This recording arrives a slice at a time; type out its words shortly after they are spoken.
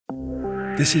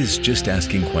This is Just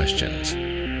Asking Questions,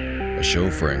 a show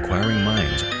for inquiring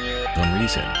minds on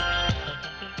reason.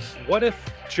 What if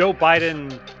Joe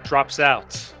Biden drops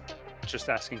out? Just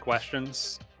Asking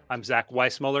Questions. I'm Zach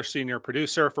Weissmuller, senior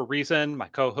producer for Reason. My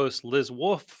co-host Liz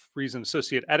Wolfe, Reason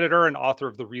associate editor and author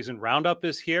of the Reason Roundup,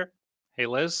 is here. Hey,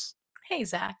 Liz. Hey,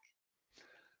 Zach.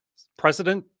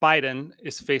 President Biden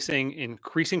is facing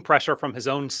increasing pressure from his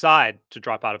own side to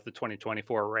drop out of the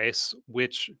 2024 race,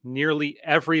 which nearly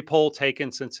every poll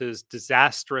taken since his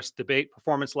disastrous debate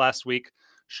performance last week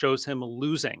shows him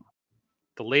losing.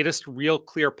 The latest Real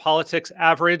Clear Politics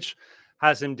average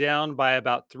has him down by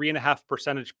about 3.5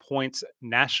 percentage points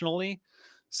nationally.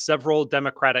 Several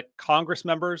Democratic Congress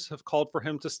members have called for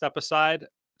him to step aside.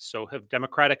 So have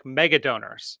Democratic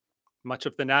megadonors. Much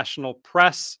of the national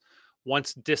press,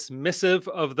 once dismissive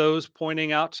of those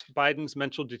pointing out Biden's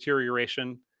mental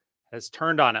deterioration, has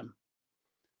turned on him.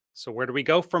 So where do we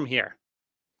go from here?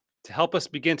 To help us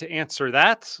begin to answer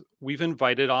that, we've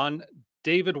invited on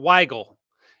David Weigel,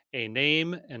 a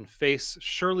name and face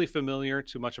surely familiar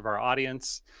to much of our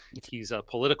audience. He's a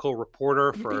political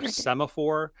reporter for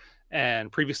Semafor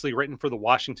and previously written for the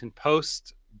Washington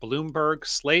Post, Bloomberg,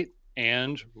 Slate,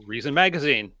 and Reason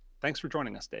Magazine. Thanks for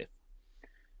joining us, Dave.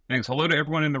 Thanks. Hello to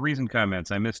everyone in the Reason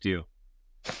comments. I missed you.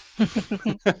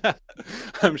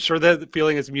 I'm sure that the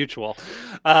feeling is mutual.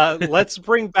 Let's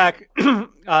bring back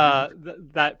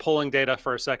that polling data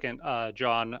for a second,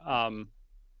 John.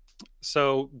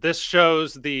 So this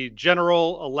shows the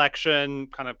general election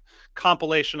kind of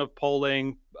compilation of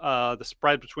polling. The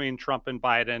spread between Trump and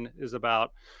Biden is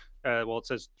about, it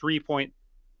says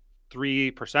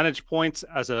 3.3 percentage points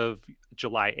as of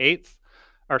July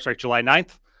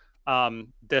 9th.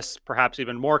 This, perhaps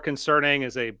even more concerning,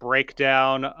 is a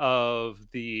breakdown of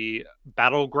the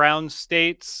battleground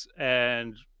states,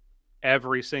 and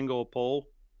every single poll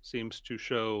seems to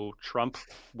show Trump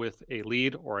with a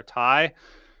lead or a tie.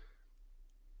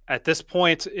 At this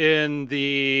point in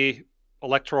the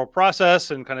electoral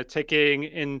process and kind of taking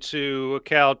into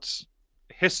account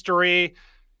history,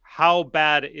 how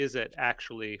bad is it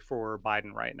actually for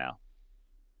Biden right now?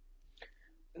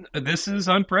 This is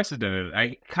unprecedented.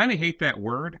 I kind of hate that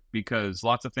word because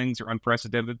lots of things are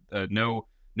unprecedented. No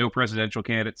presidential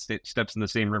candidate steps in the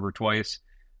same river twice.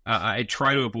 I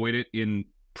try to avoid it in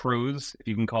prose, if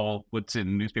you can call what's in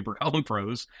the newspaper column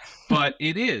prose, but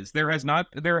it is. There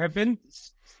have been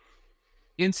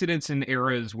incidents in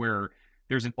eras where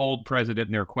there's an old president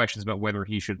and there are questions about whether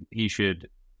he should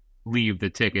leave the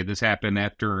ticket. This happened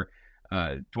after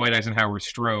Dwight Eisenhower's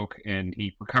stroke, and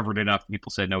he recovered enough.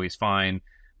 People said, no, he's fine.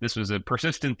 This was a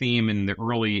persistent theme in the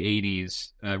early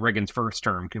 80s, Reagan's first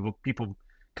term. People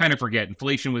kind of forget.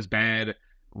 Inflation was bad.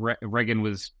 Reagan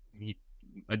was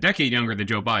a decade younger than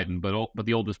Joe Biden, but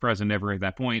the oldest president ever at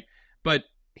that point. But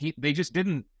they just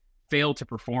didn't fail to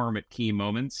perform at key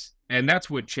moments, and that's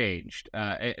what changed.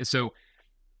 So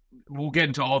we'll get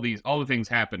into all the things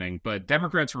happening, but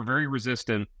Democrats were very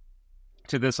resistant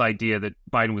to this idea that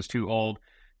Biden was too old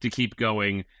to keep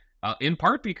going. In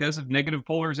part because of negative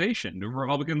polarization. The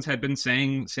Republicans had been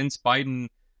saying since Biden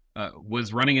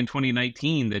was running in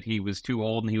 2019 that he was too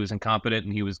old and he was incompetent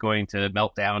and he was going to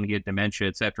melt down, he had dementia,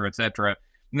 et cetera, et cetera.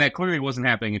 And that clearly wasn't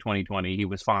happening in 2020. He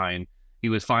was fine. He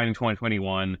was fine in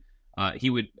 2021. He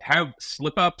would have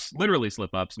slip-ups, literally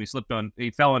slip-ups. And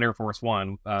he fell on Air Force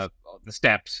One, the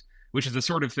steps, which is the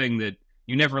sort of thing that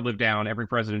you never live down. Every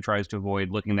president tries to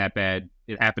avoid looking that bad.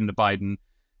 It happened to Biden.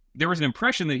 There was an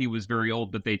impression that he was very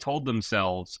old, but they told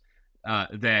themselves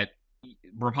that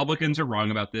Republicans are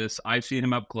wrong about this. I've seen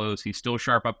him up close. He's still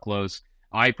sharp up close.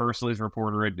 I personally, as a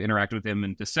reporter, had interacted with him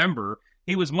in December.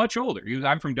 He was much older.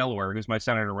 I'm from Delaware. He was my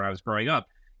senator when I was growing up.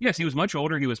 Yes, he was much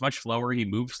older. He was much slower. He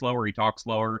moved slower. He talked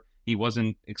slower. He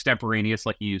wasn't extemporaneous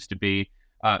like he used to be.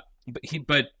 But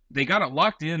they got it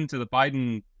locked into the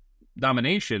Biden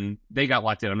nomination. They got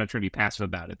locked in. I'm not trying to be passive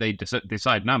about it. They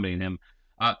decided nominating him.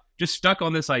 Just stuck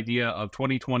on this idea of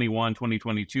 2021,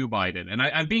 2022 Biden. And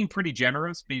I'm being pretty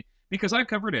generous because I've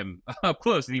covered him up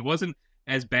close, and he wasn't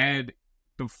as bad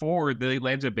before the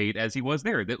Atlanta debate as he was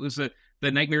there. That was the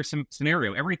nightmare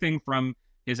scenario. Everything from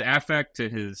his affect to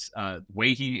his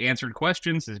way he answered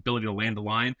questions, his ability to land a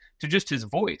line, to just his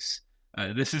voice.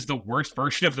 This is the worst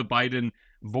version of the Biden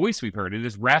voice we've heard. It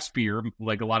is raspier,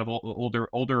 like a lot of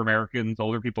older Americans,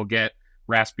 older people get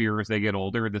raspier as they get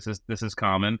older. This is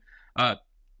common.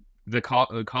 The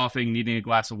coughing, needing a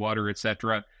glass of water,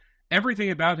 etc.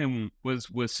 Everything about him was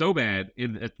so bad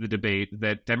at the debate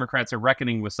that Democrats are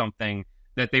reckoning with something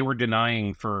that they were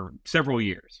denying for several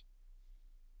years.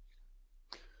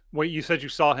 Well, you said you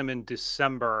saw him in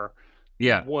December.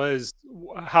 Yeah.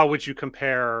 How would you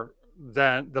compare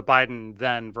the Biden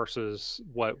then versus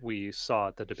what we saw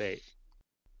at the debate?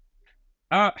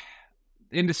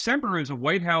 In December is a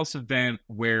White House event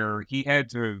where he had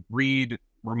to read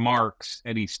remarks,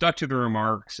 and he stuck to the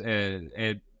remarks. And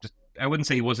just, I wouldn't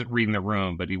say he wasn't reading the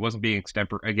room, but he wasn't being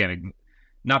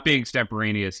not being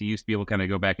extemporaneous. He used to be able to kind of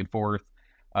go back and forth.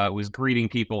 Was greeting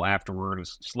people afterward.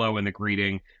 Was slow in the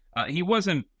greeting. He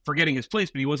wasn't forgetting his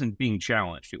place, but he wasn't being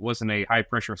challenged. It wasn't a high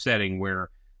pressure setting where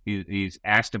he's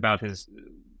asked about his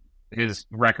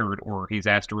record, or he's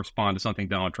asked to respond to something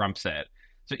Donald Trump said.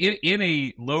 So in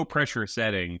a low pressure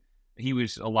setting, he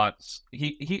was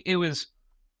it was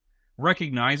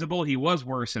recognizable. He was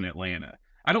worse in Atlanta.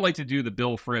 I don't like to do the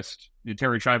Bill Frist, the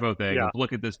Terry Schiavo thing. Yeah.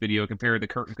 Look at this video, compare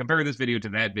this video to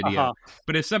that video.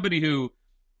 But as somebody who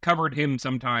covered him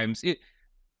sometimes,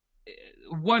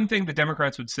 one thing the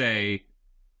Democrats would say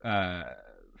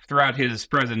throughout his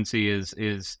presidency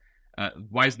is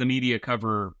why does the media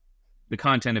cover the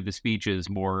content of his speeches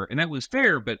more? And that was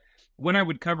fair, but when I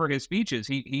would cover his speeches,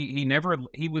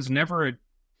 he was never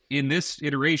in this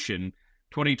iteration,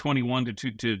 2021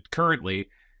 to currently,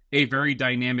 a very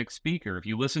dynamic speaker. If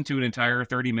you listen to an entire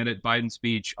 30-minute Biden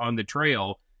speech on the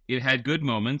trail, it had good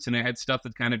moments and it had stuff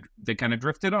that kind of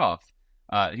drifted off.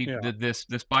 This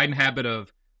Biden habit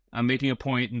of making a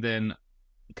point and then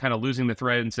kind of losing the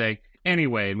thread and saying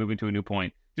anyway and moving to a new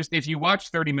point. Just if you watch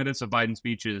 30 minutes of Biden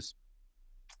speeches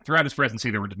throughout his presidency,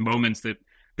 there were moments that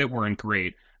weren't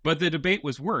great. But the debate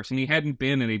was worse, and he hadn't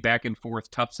been in a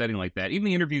back-and-forth tough setting like that. Even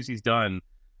the interviews he's done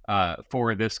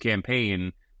for this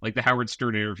campaign, like the Howard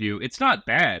Stern interview, it's not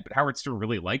bad, but Howard Stern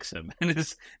really likes him and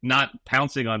is not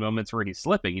pouncing on moments where he's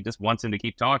slipping. He just wants him to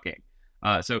keep talking.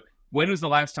 So when was the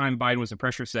last time Biden was in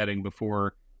pressure setting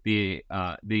before the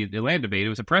Atlanta debate? It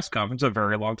was a press conference a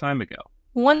very long time ago.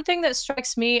 One thing that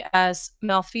strikes me as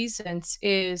malfeasance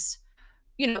is,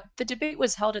 the debate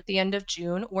was held at the end of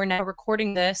June. We're now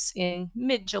recording this in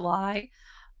mid-July.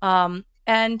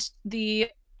 And the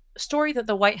story that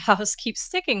the White House keeps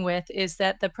sticking with is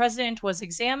that the president was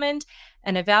examined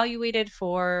and evaluated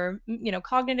for,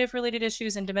 cognitive-related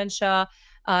issues and dementia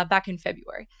back in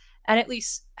February. And at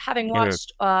least having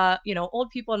watched, old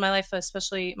people in my life,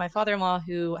 especially my father-in-law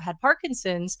who had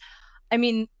Parkinson's, I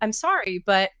mean, I'm sorry,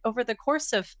 but over the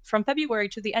course of from February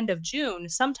to the end of June,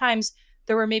 sometimes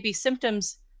there were maybe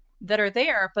symptoms that are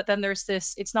there, but then there's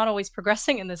this, it's not always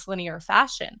progressing in this linear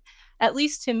fashion. At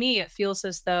least to me, it feels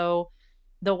as though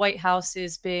the White House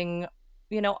is being,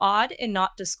 odd in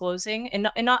not disclosing and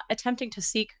not attempting to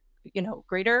seek,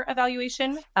 greater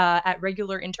evaluation at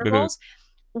regular intervals.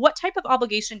 Mm-hmm. What type of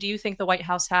obligation do you think the White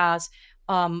House has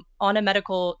on the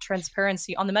medical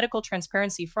transparency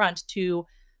front to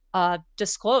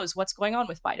disclose what's going on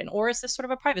with Biden? Or is this sort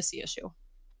of a privacy issue?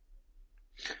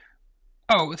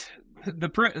 Oh,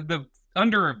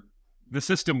 under the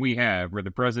system we have, where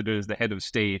the president is the head of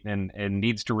state and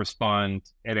needs to respond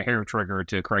at a hair trigger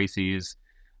to crises,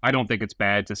 I don't think it's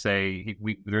bad to say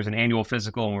there's an annual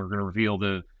physical and we're going to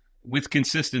reveal with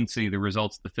consistency the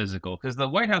results of the physical. Because the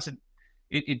White House,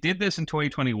 it did this in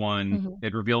 2021. Mm-hmm.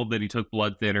 It revealed that he took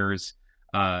blood thinners.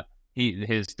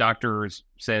 His doctors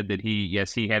said that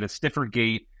he had a stiffer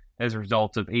gait as a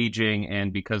result of aging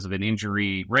and because of an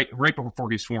injury right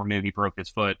before he sworn in, he broke his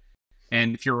foot.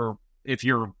 And if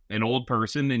you're an old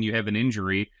person and you have an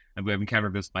injury, and I've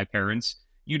encountered this with my parents,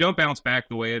 you don't bounce back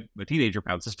the way a teenager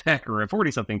bounces back or a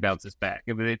 40-something bounces back.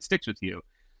 It sticks with you.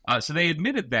 So they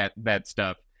admitted that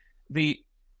stuff. The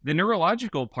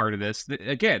neurological part of this,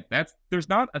 again, there's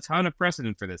not a ton of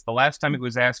precedent for this. The last time it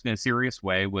was asked in a serious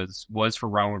way was for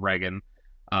Ronald Reagan,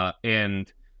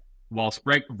 and whilst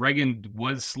Reagan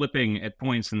was slipping at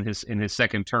points in his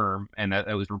second term, and that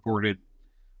was reported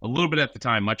a little bit at the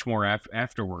time, much more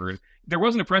afterward, there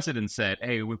wasn't a precedent set.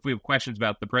 Hey, if we have questions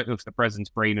about if the president's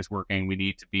brain is working, we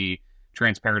need to be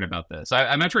transparent about this.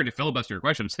 I'm not trying to filibuster your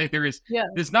question. I'm saying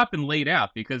there's not been laid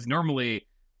out, because normally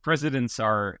presidents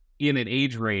are in an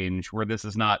age range where this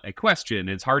is not a question.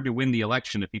 It's hard to win the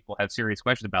election if people have serious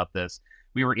questions about this.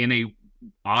 We were in a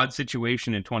odd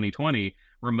situation in 2020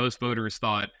 where most voters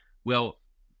thought, well,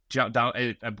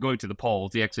 I'm going to the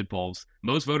polls, the exit polls.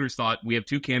 Most voters thought we have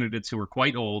two candidates who are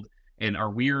quite old and are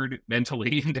weird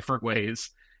mentally in different ways,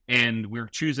 and we're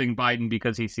choosing Biden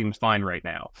because he seems fine right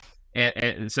now.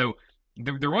 And so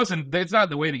there wasn't. That's not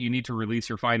the way that you need to release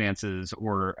your finances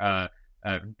or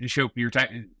show your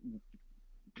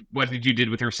what you did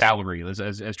with your salary,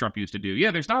 as Trump used to do.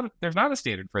 Yeah, there's not a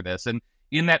standard for this, and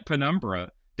in that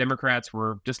penumbra, Democrats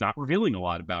were just not revealing a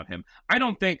lot about him. I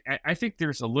think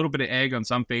there's a little bit of egg on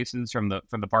some faces from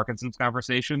the Parkinson's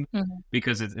conversation,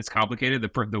 because it's complicated.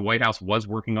 The White House was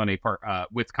working on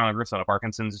with Congress on a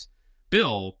Parkinson's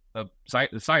bill, the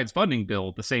science funding bill,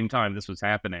 at the same time this was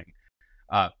happening.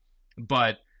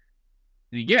 But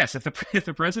yes, if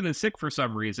the president is sick for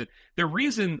some reason, the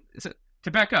reason,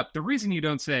 to back up, the reason you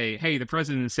don't say, hey, the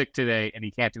president is sick today and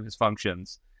he can't do his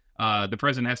functions, the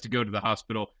president has to go to the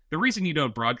hospital, the reason you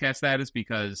don't broadcast that is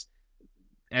because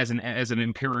as an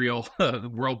imperial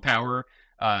world power,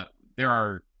 there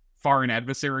are foreign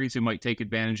adversaries who might take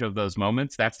advantage of those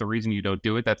moments. That's the reason you don't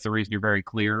do it. That's the reason you're very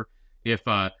clear. If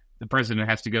the president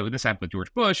has to go, this happened with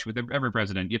George Bush, with every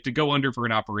president, you have to go under for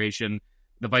an operation.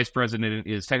 The vice president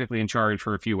is technically in charge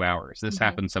for a few hours. This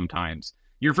happens sometimes.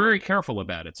 You're very careful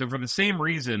about it. So for the same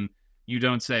reason, you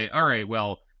don't say, all right,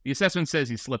 well, the assessment says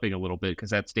he's slipping a little bit because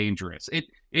that's dangerous.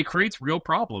 It creates real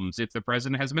problems if the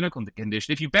president has a medical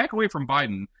condition. If you back away from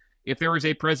Biden, if there was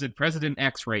a President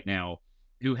X right now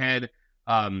who had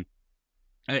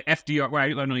FDR, well, I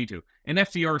don't need to, an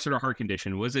FDR sort of heart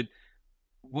condition, was it?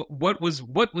 What was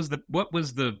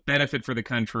the benefit for the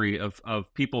country of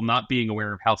people not being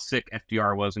aware of how sick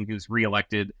FDR was when he was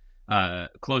reelected,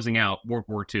 closing out World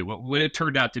War II? What it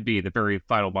turned out to be the very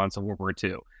final months of World War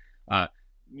II.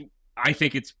 I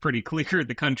think it's pretty clear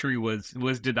the country was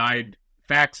denied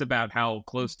facts about how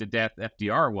close to death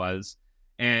FDR was,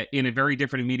 in a very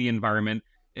different media environment.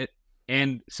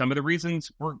 And some of the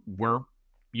reasons were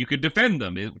you could defend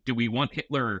them. Do we want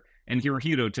Hitler and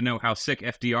Hirohito to know how sick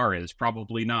FDR is?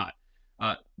 Probably not.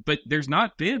 But there's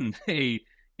not been a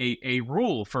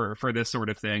rule for this sort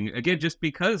of thing. Again, just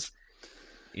because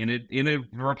in a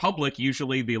republic,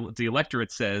 usually the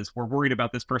electorate says we're worried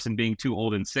about this person being too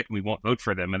old and sick and we won't vote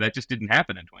for them. And that just didn't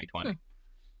happen in 2020.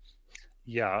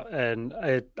 Yeah. And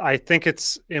I think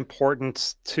it's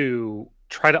important to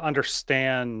try to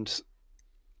understand,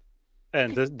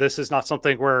 and this is not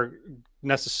something we're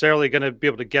necessarily going to be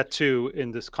able to get to in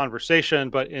this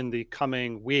conversation, but in the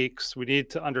coming weeks, we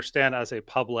need to understand as a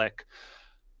public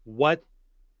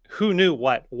who knew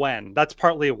what when. That's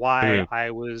partly why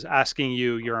I was asking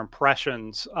you your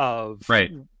impressions of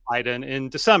Biden in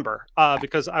December,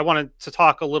 because I wanted to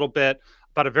talk a little bit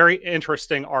about a very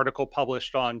interesting article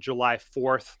published on July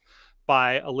 4th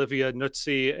by Olivia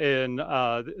Nuzzi in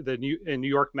New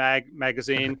York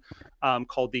magazine,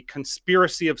 called "The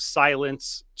Conspiracy of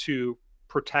Silence to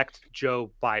Protect Joe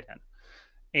Biden."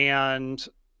 And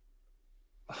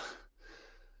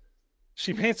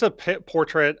she paints a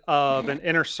portrait of an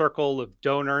inner circle of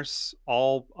donors,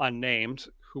 all unnamed,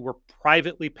 who were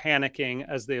privately panicking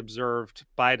as they observed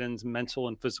Biden's mental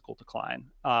and physical decline,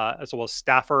 as well as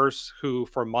staffers who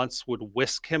for months would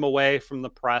whisk him away from the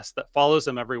press that follows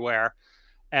him everywhere.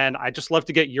 And I just love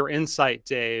to get your insight,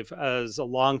 Dave, as a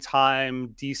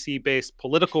longtime DC-based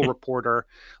political reporter.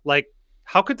 Like,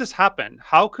 how could this happen?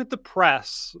 How could the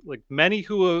press, like many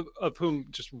of whom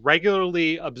just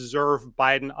regularly observe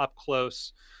Biden up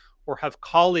close or have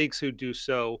colleagues who do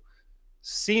so,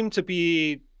 seem to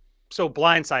be so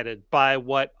blindsided by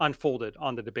what unfolded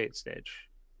on the debate stage?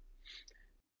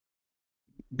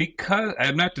 Because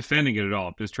I'm not defending it at all.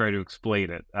 I'm just trying to explain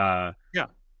it. Yeah.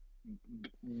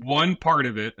 One part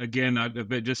of it, again,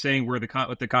 just saying what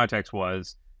the context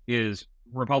was, is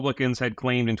Republicans had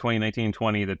claimed in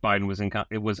 2019-20 that Biden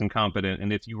was incompetent,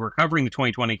 and if you were covering the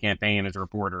 2020 campaign as a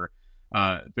reporter,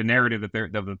 the narrative that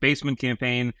the basement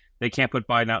campaign, they can't put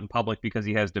Biden out in public because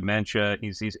he has dementia,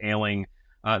 he's ailing.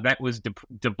 That was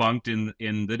debunked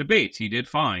in the debates. He did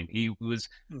fine. He was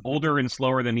older and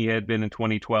slower than he had been in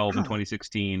 2012 and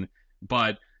 2016,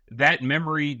 but that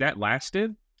memory that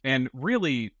lasted, and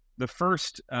really the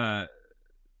first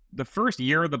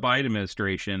year of the Biden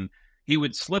administration, he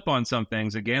would slip on some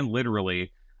things, again,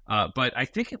 literally. But I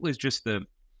think it was just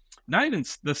not even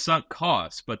the sunk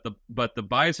cost, but the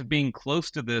bias of being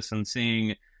close to this and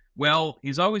seeing, well,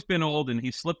 he's always been old and he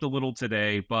slipped a little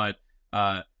today, but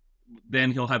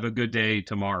then he'll have a good day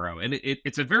tomorrow. And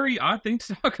it's a very odd thing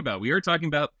to talk about. We are talking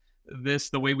about this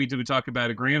the way we do talk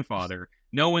about a grandfather.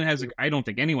 No one has, I don't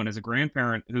think anyone has a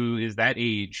grandparent who is that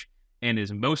age and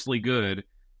is mostly good.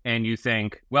 And you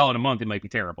think, well, in a month, it might be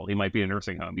terrible. He might be in a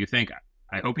nursing home. You think,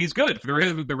 I hope he's good for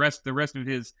the rest of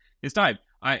his time.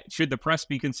 Should the press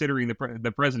be considering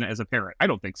the president as a parent? I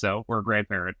don't think so, or a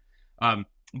grandparent.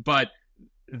 But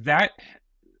that,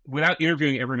 without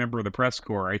interviewing every member of the press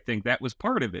corps, I think that was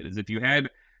part of it. Is if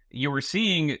you were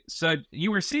seeing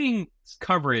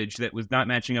coverage that was not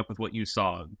matching up with what you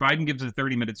saw. Biden gives a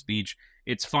 30-minute speech.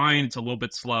 It's fine. It's a little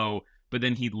bit slow, but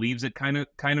then he leaves it kind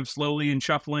of slowly and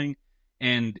shuffling.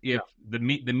 And if the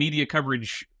media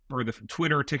coverage or the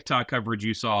Twitter, TikTok coverage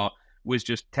you saw was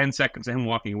just 10 seconds of him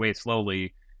walking away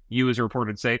slowly, you as a reporter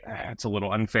would say, it's a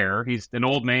little unfair. He's an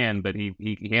old man, but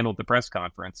he handled the press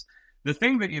conference. The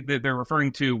thing that they're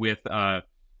referring to with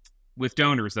with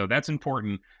donors, though, that's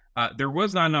important. There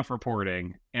was not enough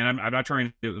reporting, and I'm not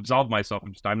trying to absolve myself.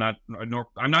 I'm not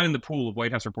in the pool of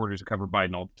White House reporters who cover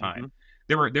Biden all the time.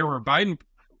 Mm-hmm. There were Biden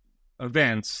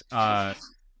events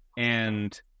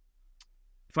and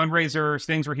fundraisers,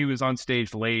 things where he was on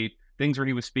stage late, things where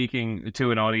he was speaking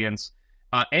to an audience,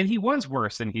 and he was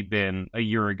worse than he'd been a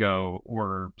year ago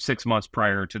or 6 months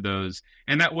prior to those.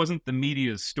 And that wasn't the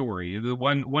media's story. The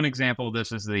one example of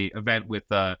this is the event with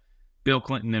Bill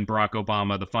Clinton and Barack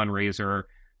Obama, the fundraiser,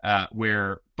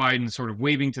 where Biden's sort of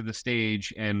waving to the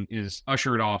stage and is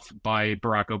ushered off by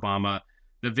Barack Obama.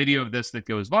 The video of this that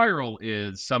goes viral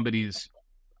is somebody's,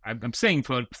 I'm saying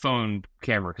phone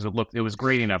camera because it was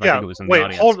great enough. Yeah, I think it was in the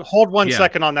audience. Hold one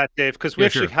second on that, Dave, because we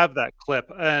actually have that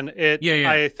clip, and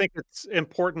I think it's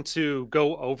important to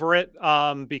go over it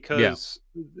because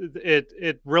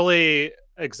it really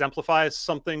exemplifies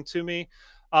something to me.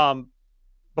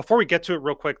 Before we get to it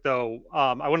real quick, though,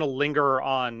 I want to linger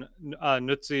on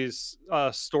Nutzi's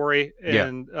story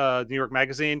in New York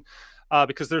Magazine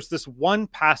because there's this one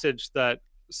passage that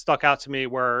stuck out to me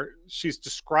where she's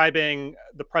describing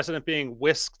the president being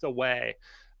whisked away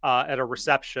at a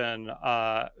reception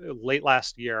late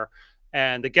last year.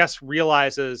 And the guest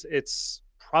realizes it's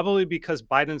probably because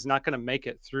Biden's not going to make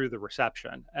it through the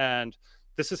reception. And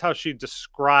this is how she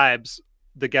describes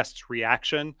the guest's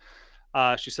reaction.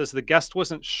 She says the guest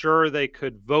wasn't sure they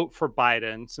could vote for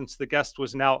Biden since the guest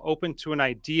was now open to an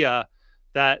idea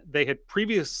that they had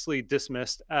previously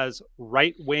dismissed as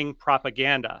right-wing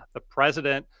propaganda. The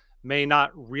president may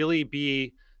not really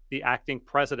be the acting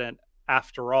president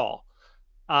after all.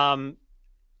 I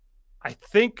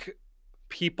think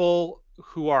people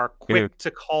who are quick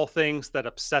to call things that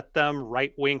upset them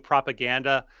right-wing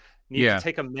propaganda need to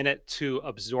take a minute to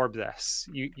absorb this.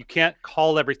 You can't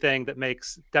call everything that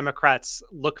makes Democrats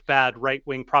look bad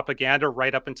right-wing propaganda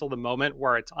right up until the moment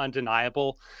where it's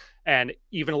undeniable. And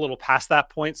even a little past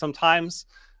that point, sometimes,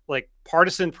 like,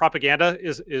 partisan propaganda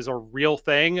is a real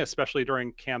thing, especially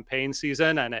during campaign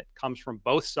season, and it comes from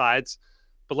both sides.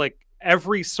 But like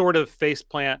every sort of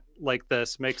faceplant like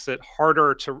this makes it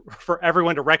harder for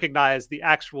everyone to recognize the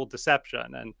actual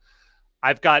deception. And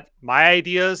I've got my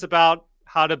ideas about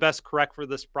how to best correct for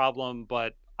this problem,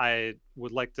 but I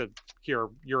would like to hear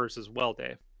yours as well,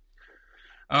 Dave.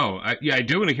 Oh, I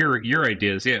do want to hear your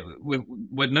ideas. Yeah,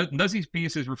 what Nuzzy's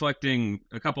piece is reflecting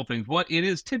a couple things. What it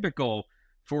is typical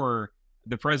for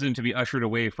the president to be ushered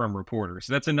away from reporters.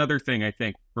 That's another thing I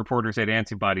think reporters had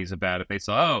antibodies about. If they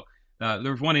saw,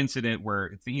 there was one incident where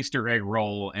it's the Easter egg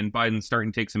roll and Biden's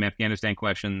starting to take some Afghanistan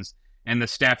questions, and the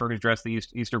staffer who's dressed the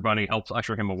Easter bunny helps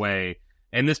usher him away.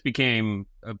 And this became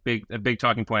a big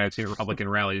talking point I've seen at Republican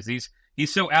rallies.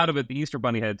 He's so out of it, the Easter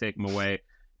bunny had to take him away.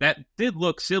 That did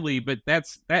look silly, but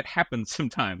that happens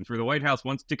sometimes where the White House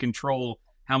wants to control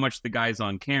how much the guy's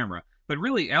on camera. But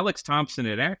really, Alex Thompson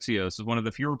at Axios is one of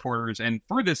the few reporters, and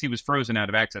for this, he was frozen out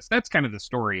of access. That's kind of the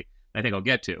story I think I'll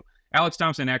get to. Alex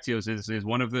Thompson at Axios is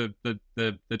one of the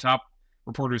top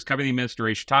reporters covering the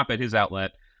administration, top at his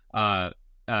outlet,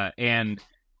 and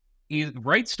he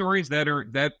writes stories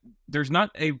that there's not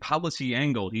a policy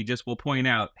angle. He just will point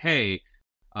out, hey,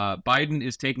 Biden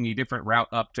is taking a different route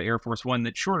up to Air Force One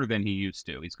that's shorter than he used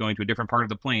to. He's going to a different part of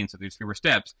the plane, so there's fewer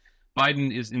steps.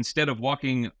 Biden is, instead of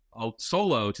walking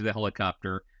solo to the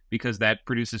helicopter, because that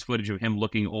produces footage of him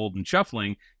looking old and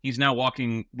shuffling, he's now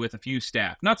walking with a few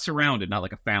staff. Not surrounded, not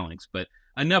like a phalanx, but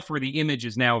enough where the image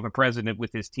is now of a president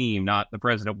with his team, not the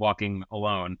president walking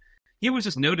alone. He was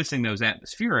just noticing those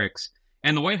atmospherics,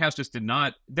 and the White House just did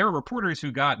not. There are reporters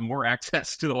who got more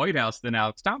access to the White House than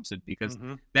Alex Thompson because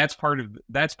that's part of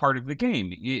the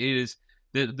game. It is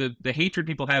the hatred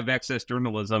people have of access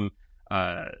journalism.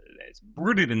 It's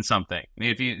rooted in something. I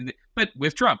mean, but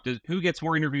with Trump, who gets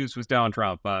more interviews with Donald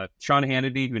Trump? Sean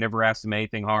Hannity, who never asked him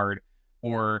anything hard,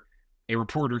 or a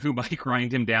reporter who might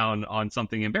grind him down on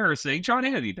something embarrassing? Sean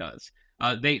Hannity does.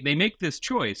 They make this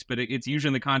choice, but it's usually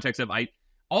in the context of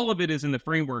all of it is in the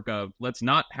framework of let's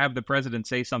not have the president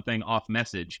say something off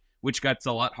message, which gets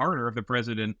a lot harder if the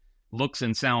president looks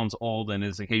and sounds old and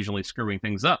is occasionally screwing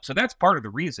things up. So that's part of the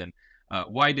reason.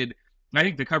 I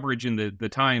think the coverage in the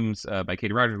Times by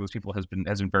Katie Rogers, those people has been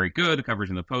very good. The coverage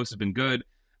in the Post has been good,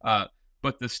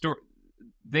 but the story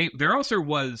there also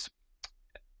was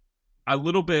a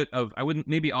little bit of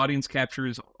maybe audience capture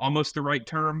is almost the right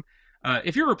term.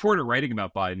 If you're a reporter writing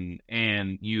about Biden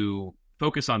and you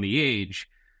focus on the age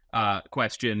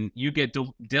question, you get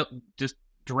just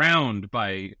drowned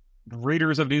by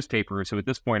readers of newspapers who at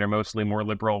this point are mostly more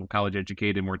liberal, college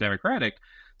educated, more democratic,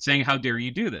 saying, how dare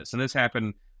you do this? And this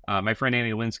happened. My friend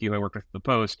Annie Linsky, who I worked with at the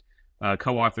Post,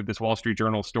 co-authored this Wall Street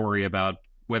Journal story about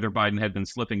whether Biden had been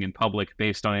slipping in public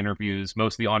based on interviews,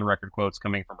 mostly on-record quotes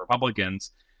coming from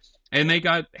Republicans, and they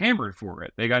got hammered for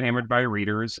it. They got hammered by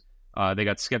readers. They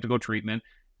got skeptical treatment.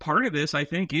 Part of this, I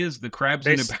think, is the crabs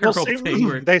in a barrel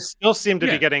thing. They still seem to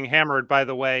be getting hammered, by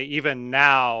the way, even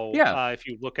now. Yeah. If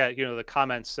you look at, the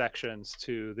comments sections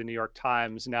to the New York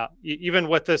Times now, even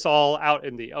with this all out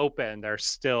in the open, there's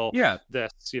still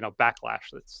this,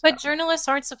 backlash. But journalists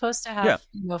aren't supposed to have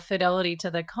fidelity to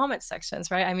the comment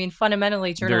sections, right? I mean,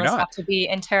 fundamentally, journalists have to be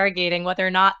interrogating whether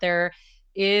or not there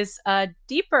is a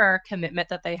deeper commitment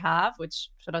that they have, which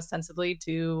should ostensibly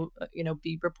to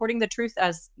be reporting the truth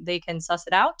as they can suss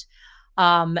it out.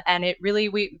 And it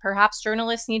really, perhaps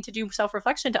journalists need to do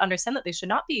self-reflection to understand that they should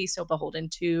not be so beholden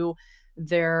to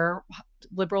their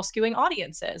liberal skewing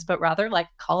audiences, but rather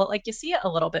call it like you see it a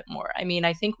little bit more. I mean,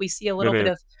 I think we see a little bit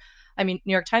of, New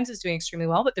York Times is doing extremely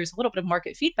well, but there's a little bit of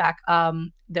market feedback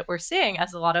that we're seeing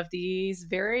as a lot of these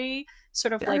very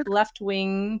sort of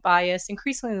left-wing biased,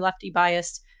 increasingly lefty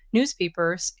biased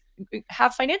newspapers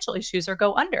have financial issues or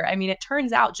go under. I mean, it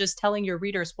turns out just telling your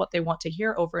readers what they want to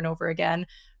hear over and over again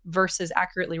versus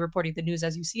accurately reporting the news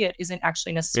as you see it isn't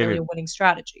actually necessarily a winning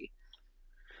strategy.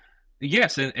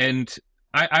 Yes, and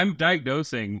I'm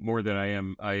diagnosing more than I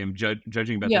am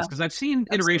judging about this, because I've seen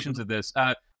iterations of this.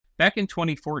 Back in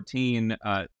 2014,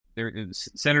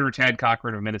 Senator Tad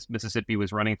Cochran of Mississippi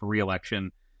was running for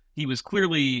re-election. He was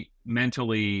clearly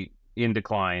mentally in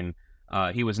decline.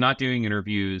 He was not doing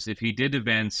interviews. If he did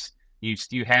events,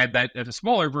 you had that as a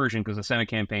smaller version, because the Senate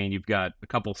campaign, you've got a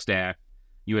couple staff.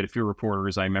 You had a few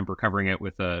reporters. I remember covering it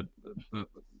with a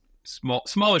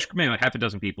smallish, half a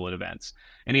dozen people at events.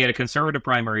 And he had a conservative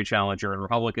primary challenger, and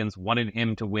Republicans wanted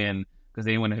him to win because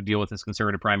they didn't want to deal with this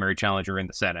conservative primary challenger in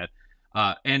the Senate.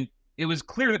 And it was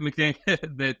clear that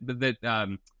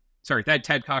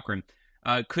Tad Cochran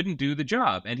couldn't do the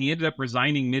job, and he ended up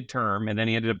resigning midterm, and then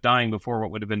he ended up dying before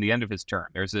what would have been the end of his term.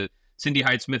 There's Cindy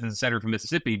Hyde-Smith is a senator from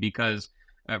Mississippi because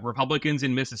Republicans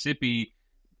in Mississippi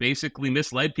basically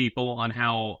misled people on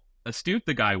how astute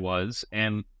the guy was,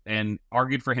 and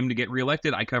argued for him to get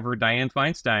reelected. I covered Dianne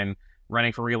Feinstein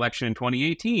running for reelection in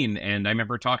 2018, and I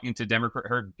remember talking to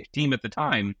her team at the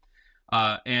time,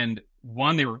 and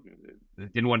one, they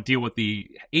didn't want to deal with the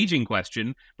aging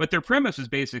question, but their premise was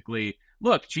basically,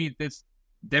 look, this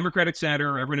Democratic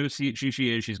senator, everyone knows she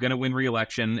is. She's going to win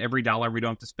re-election. Every dollar we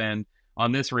don't have to spend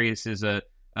on this race is a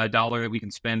dollar that we can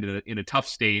spend in a tough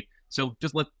state. So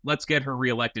just let's get her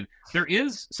reelected. There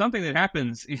is something that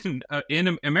happens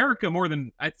in America more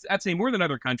than I'd say more than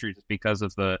other countries because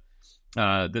of the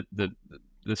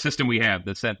system we have,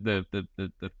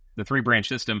 the three-branch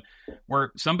system,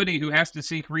 where somebody who has to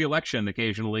seek re-election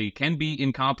occasionally can be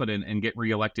incompetent and get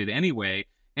re-elected anyway.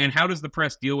 And how does the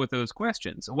press deal with those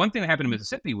questions? One thing that happened in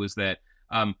Mississippi was that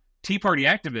Tea Party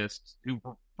activists who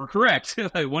were correct,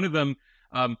 one of them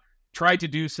tried to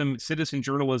do some citizen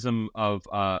journalism of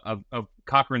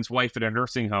Cochran's wife at a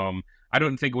nursing home. I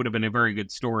don't think it would have been a very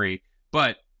good story,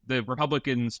 but the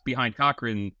Republicans behind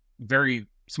Cochran very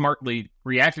smartly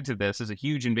reacted to this as a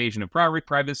huge invasion of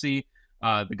privacy.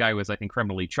 The guy was, I think,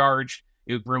 criminally charged.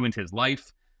 It ruined his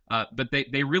life. But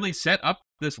they really set up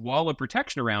this wall of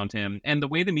protection around him. And the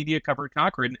way the media covered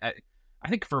Cochran, I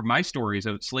think for my stories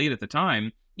of Slate at the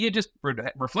time, he had just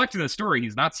reflected the story.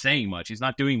 He's not saying much. He's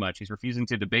not doing much. He's refusing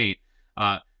to debate.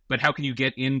 But how can you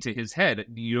get into his head?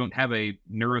 You don't have the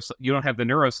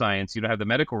neuroscience. You don't have the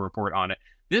medical report on it.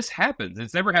 This happens.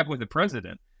 It's never happened with the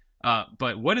president.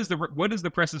 But what is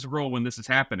the press's role when this is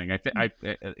happening? I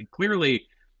clearly,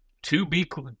 to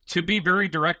be very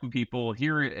direct with people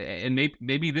here, and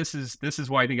maybe this is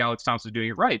why I think Alex Thompson is doing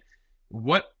it right.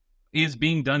 What is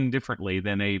being done differently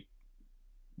than a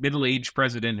middle-aged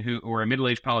president or a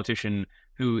middle-aged politician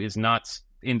who is not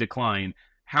in decline?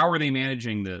 How are they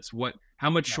managing this? How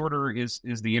much shorter is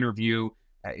the interview?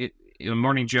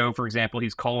 Morning Joe, for example,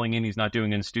 he's calling in. He's not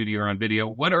doing it in studio or on video.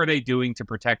 What are they doing to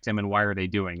protect him, and why are they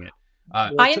doing it?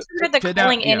 I interpreted the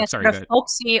calling in as sort of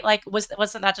folksy,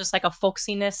 wasn't that just like a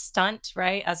folksiness stunt,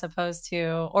 right? As opposed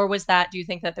to, or was that, do you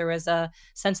think that there was a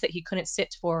sense that he couldn't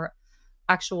sit for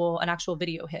an actual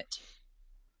video hit?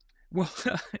 Well,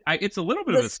 it's a little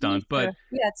bit of a stunt, but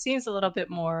yeah, it seems a little bit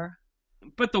more.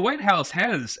 But the White House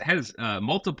has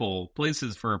multiple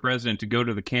places for a president to go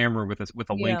to the camera with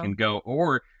a link and go.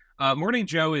 Or Morning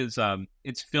Joe is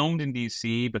it's filmed in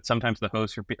D.C., but sometimes the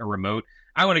hosts are remote.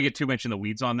 I don't want to get too much in the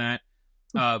weeds on that.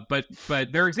 But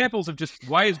there are examples of just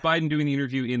why is Biden doing the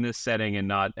interview in this setting and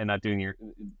not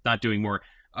doing more.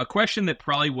 A question that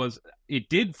probably it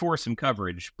did force some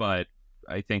coverage, but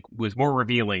I think was more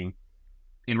revealing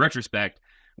in retrospect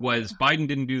was Biden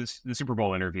didn't do the Super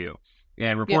Bowl interview,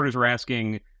 and reporters were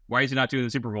asking, Why is he not doing the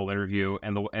Super Bowl interview?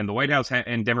 And the White House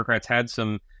and Democrats had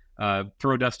some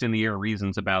throw dust in the air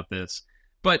reasons about this,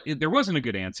 but there wasn't a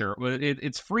good answer.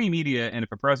 It's free media, and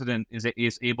if a president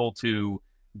is able to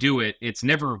do it, it's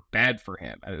never bad for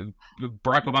him.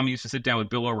 Barack Obama used to sit down with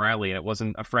Bill O'Reilly, and it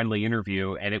wasn't a friendly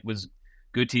interview, and it was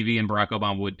good TV, and Barack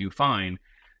Obama would do fine.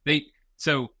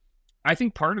 So I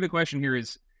think part of the question here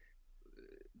is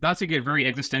not to get very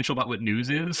existential about what news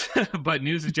is, but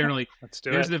news is generally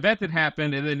there's an event that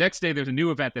happened, and the next day there's a new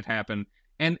event that happened,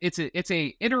 and it's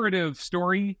a iterative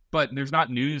story, but there's not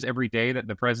news every day that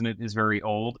the president is very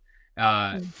old.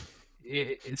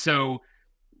 So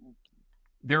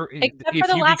there, if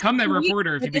you become that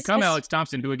reporter, if you become Alex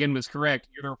Thompson, who again was correct,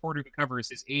 you're the reporter who covers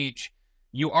his age,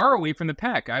 you are away from the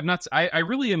pack. I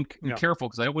really am careful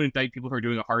because I don't want to indict people who are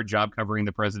doing a hard job covering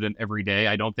the president every day.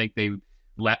 I don't think they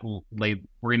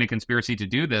were in a conspiracy to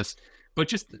do this, but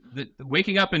just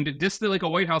waking up and just like a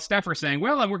White House staffer saying,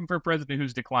 well, I'm working for a president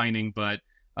who's declining, but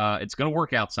it's going to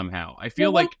work out somehow. I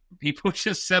feel like people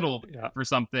just settled for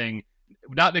something,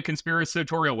 not in a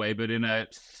conspiratorial way, but in a,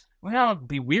 well, it'd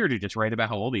be weird to just write about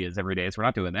how old he is every day. So we're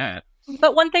not doing that.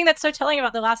 But one thing that's so telling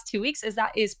about the last 2 weeks is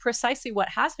that is precisely what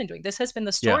has been doing. This has been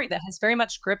the story that has very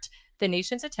much gripped the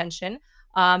nation's attention.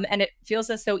 And it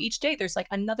feels as though each day there's like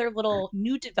another little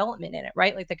new development in it,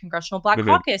 right? Like the Congressional Black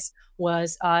Caucus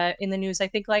was in the news, I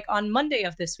think, like on Monday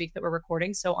of this week that we're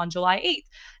recording. So on July 8th.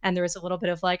 And there was a little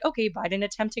bit of like, okay, Biden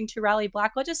attempting to rally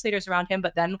Black legislators around him,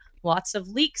 but then lots of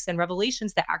leaks and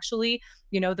revelations that actually,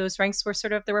 those ranks were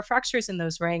there were fractures in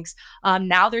those ranks.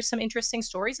 Now there's some interesting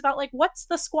stories about like, what's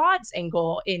the squad's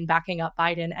angle in backing up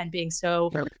Biden and being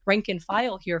so rank and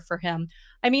file here for him.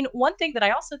 I mean, one thing that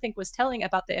I also think was telling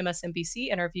about the MSNBC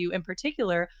interview in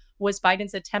particular was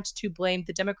Biden's attempt to blame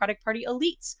the Democratic Party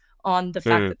elites on the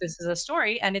fact that this is a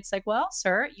story. And it's like, well,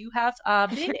 sir, you have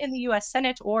been in the U.S.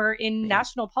 Senate or in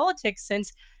national politics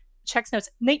since, checks notes,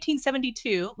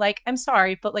 1972. Like, I'm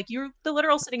sorry, but like you're the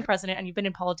literal sitting president and you've been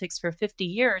in politics for 50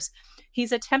 years.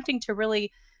 He's attempting to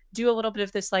really do a little bit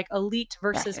of this like elite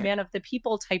versus man of the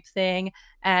people type thing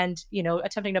and,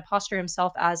 attempting to posture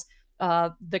himself as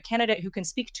the candidate who can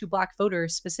speak to Black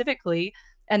voters specifically.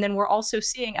 And then we're also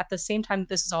seeing at the same time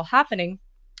this is all happening,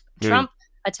 Trump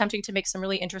attempting to make some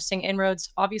really interesting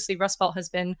inroads. Obviously, Rust Belt has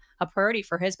been a priority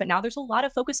for his, but now there's a lot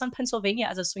of focus on Pennsylvania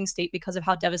as a swing state because of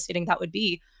how devastating that would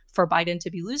be for Biden to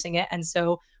be losing it. And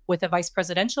so with a vice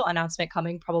presidential announcement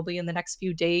coming probably in the next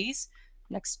few days,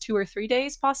 next 2 or 3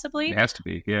 days, possibly. It has to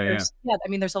be. Yeah. I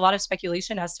mean, there's a lot of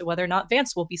speculation as to whether or not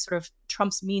Vance will be sort of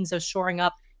Trump's means of shoring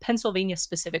up Pennsylvania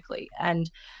specifically. And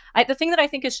the thing that I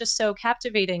think is just so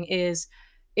captivating is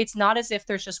it's not as if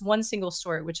there's just one single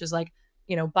story, which is like,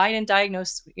 Biden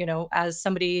diagnosed, as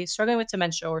somebody struggling with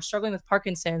dementia or struggling with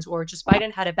Parkinson's, or just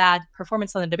Biden had a bad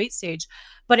performance on the debate stage.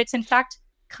 But it's in fact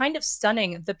kind of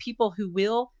stunning the people who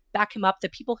will back him up, the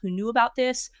people who knew about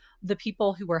this, the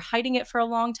people who were hiding it for a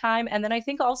long time. And then I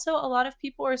think also a lot of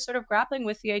people are sort of grappling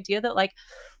with the idea that like,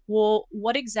 well,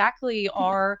 what exactly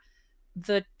are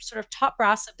the sort of top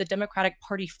brass of the Democratic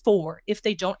Party for if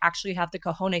they don't actually have the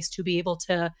cojones to be able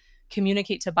to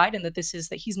communicate to Biden that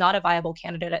that he's not a viable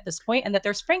candidate at this point, and that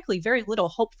there's frankly very little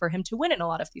hope for him to win in a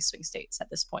lot of these swing states at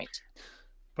this point.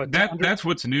 But that's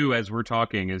what's new as we're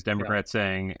talking is Democrats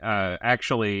saying,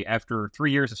 actually, after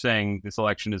 3 years of saying this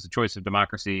election is a choice of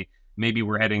democracy, maybe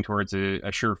we're heading towards a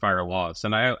surefire loss.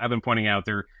 And I've been pointing out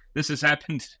this has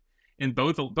happened in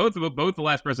both the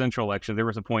last presidential election. There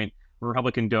was a point where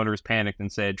Republican donors panicked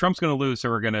and said, Trump's going to lose, so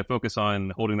we're going to focus on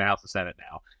holding the House and Senate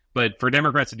now. But for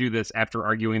Democrats to do this after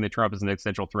arguing that Trump is an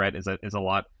existential threat is a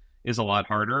lot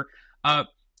harder.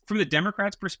 From the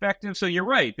Democrats' perspective, so you're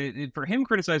right. For him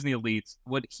criticizing the elites,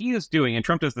 what he is doing, and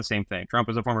Trump does the same thing. Trump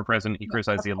is a former president. He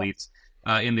criticized the elites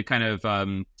in the kind of,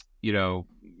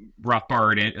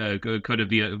 Rothbard could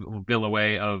have bill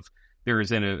away of there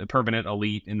is a permanent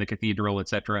elite in the cathedral,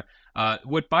 etc.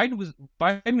 What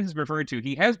Biden has referred to,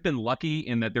 he has been lucky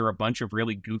in that there are a bunch of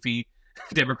really goofy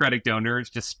Democratic donors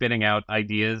just spitting out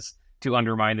ideas to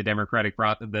undermine the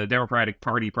Democratic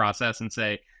Party process and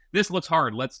say, this looks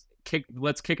hard. Let's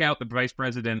kick out the vice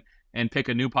president and pick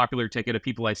a new popular ticket of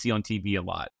people I see on TV a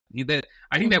lot.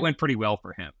 I think that went pretty well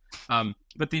for him.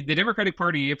 But the Democratic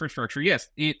Party infrastructure, yes,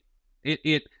 it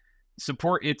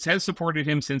has supported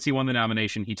him since he won the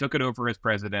nomination. He took it over as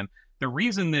president. One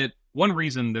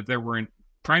reason that there weren't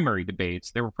primary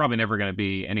debates, there were probably never going to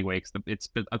be anyway, because it's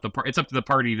up to the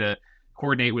party to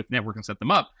coordinate with network and set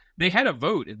them up. They had a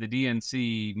vote at the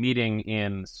DNC meeting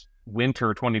in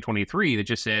winter 2023 that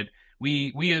just said,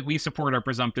 we support our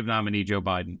presumptive nominee, Joe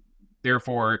Biden.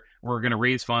 Therefore, we're going to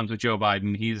raise funds with Joe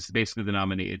Biden. He's basically the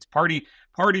nominee. It's party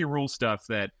rule stuff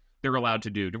that they're allowed to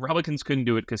do. The Republicans couldn't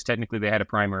do it because technically they had a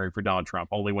primary for Donald Trump.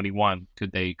 Only when he won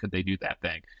could they do that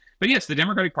thing. But yes, the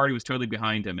Democratic Party was totally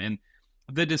behind him, and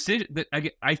the decision that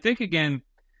I think again,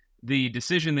 the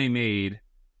decision they made,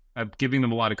 of giving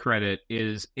them a lot of credit,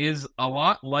 is a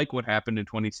lot like what happened in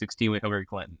 2016 with Hillary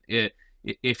Clinton.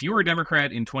 If you were a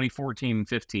Democrat in 2014 and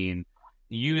 15,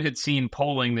 you had seen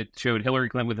polling that showed Hillary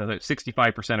Clinton with a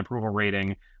 65% approval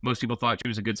rating. Most people thought she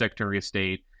was a good Secretary of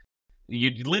State.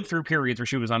 You lived through periods where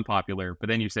she was unpopular, but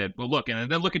then you said, well, look,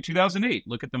 and then look at 2008.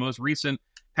 Look at the most recent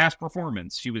past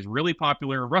performance. She was really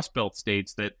popular in Rust Belt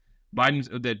states that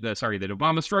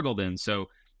Obama struggled in. So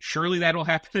surely that'll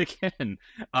happen again.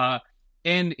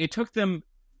 And it took them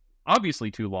obviously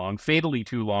too long, fatally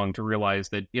too long, to realize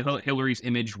that Hillary's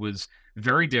image was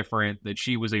very different, that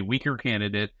she was a weaker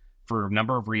candidate for a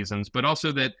number of reasons, but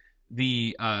also that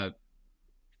the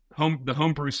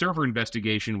homebrew server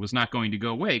investigation was not going to go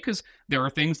away, because there are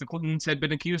things the Clintons had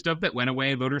been accused of that went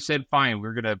away. Voters said, fine,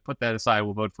 we're going to put that aside.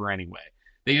 We'll vote for anyway.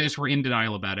 They just were in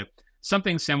denial about it.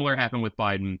 Something similar happened with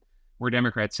Biden, where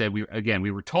Democrats said, we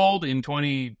were told in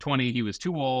 2020 he was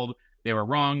too old. They were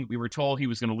wrong. We were told he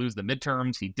was going to lose the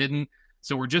midterms. He didn't.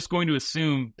 So we're just going to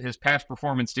assume his past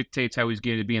performance dictates how he's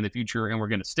going to be in the future, and we're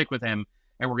going to stick with him.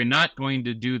 And we're not going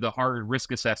to do the hard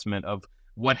risk assessment of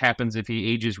what happens if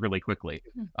he ages really quickly.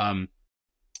 And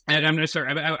I'm going to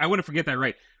start. I want to forget that,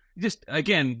 right? Just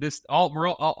again, this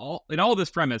all in all this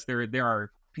premise, there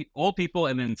are old people,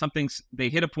 and then they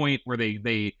hit a point where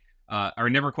they are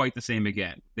never quite the same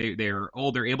again. They're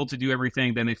old, they're able to do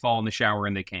everything, then they fall in the shower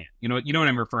and they can't. You know what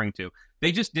I'm referring to.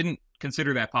 They just didn't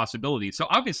consider that possibility. So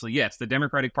obviously, yes, the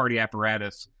Democratic Party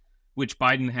apparatus, which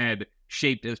Biden had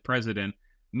shaped as president,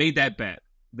 made that bet.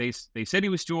 They said he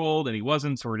was too old and he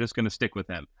wasn't, so we're just going to stick with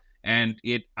him. And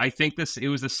I think it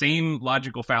was the same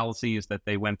logical fallacies that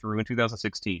they went through in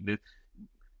 2016.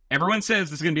 Everyone says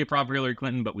this is going to be a problem for Hillary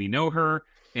Clinton, but we know her,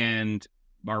 and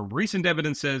our recent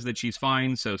evidence says that she's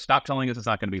fine, so stop telling us it's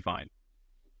not going to be fine.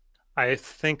 I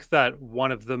think that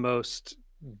one of the most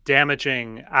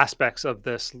damaging aspects of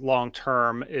this long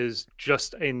term is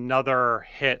just another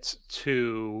hit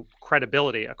to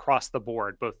credibility across the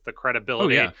board, both the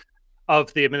credibility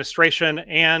of the administration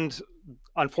and,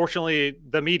 unfortunately,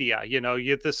 the media.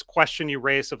 This question you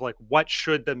raised of, like, what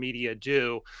should the media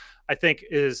do, I think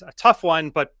is a tough one,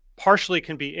 but partially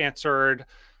can be answered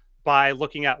by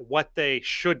looking at what they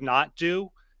should not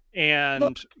do.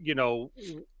 And,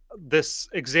 this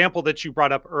example that you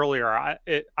brought up earlier,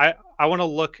 I want to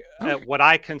look at what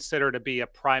I consider to be a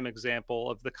prime example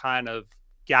of the kind of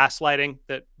gaslighting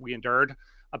that we endured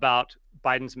about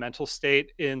Biden's mental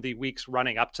state in the weeks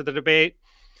running up to the debate.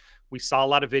 We saw a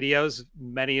lot of videos,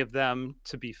 many of them,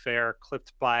 to be fair,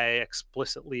 clipped by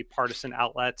explicitly partisan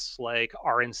outlets like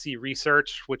RNC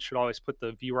Research, which should always put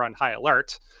the viewer on high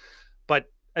alert. But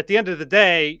at the end of the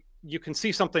day, you can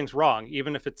see something's wrong,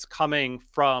 even if it's coming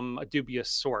from a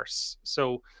dubious source.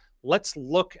 So let's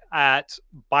look at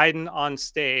Biden on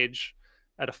stage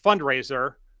at a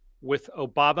fundraiser with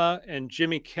Obama and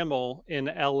Jimmy Kimmel in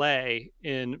LA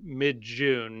in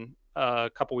mid-June,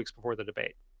 a couple weeks before the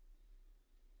debate.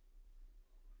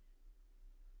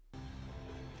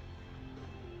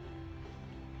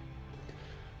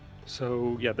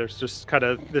 So yeah, this is just kind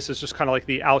of like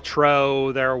the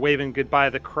outro. They're waving goodbye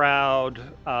to the crowd.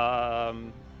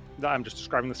 I'm just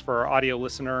describing this for our audio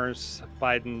listeners.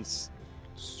 Biden's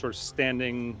sort of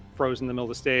standing frozen in the middle of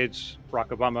the stage. Barack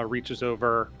Obama reaches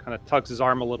over, kind of tugs his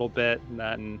arm a little bit, and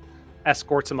then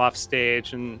escorts him off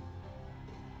stage. And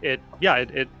it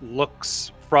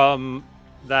looks from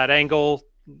that angle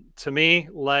to me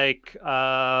like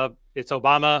it's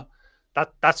Obama.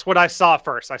 That's what I saw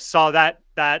first. I saw that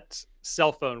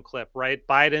cell phone clip, right?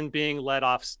 Biden being led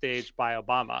off stage by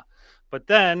Obama. But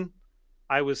then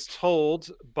I was told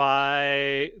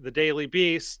by the Daily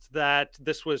Beast that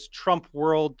this was Trump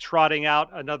World trotting out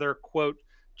another, quote,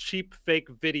 cheap fake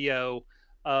video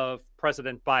of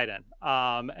President Biden.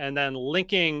 And then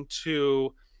linking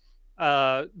to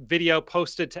a video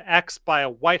posted to X by a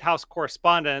White House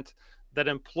correspondent that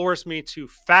implores me to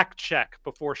fact check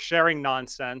before sharing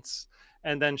nonsense,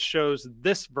 and then shows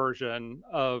this version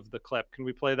of the clip. Can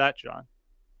we play that, John?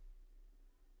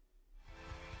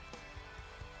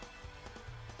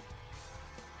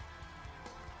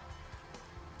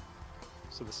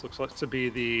 So this looks like to be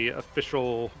the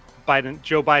official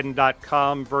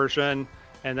JoeBiden.com version.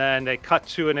 And then they cut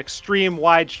to an extreme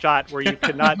wide shot where you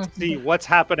cannot see what's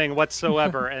happening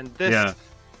whatsoever. And this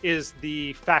is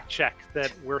the fact check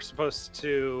that we're supposed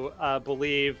to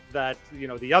believe that,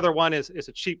 the other one is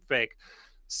a cheap fake.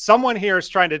 Someone here is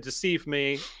trying to deceive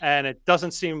me, and it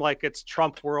doesn't seem like it's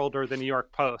Trump World or the New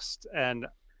York Post. And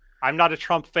I'm not a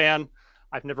Trump fan.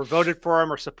 I've never voted for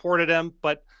him or supported him,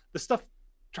 but the stuff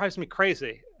drives me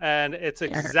crazy. And it's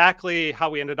exactly how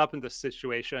we ended up in this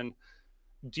situation.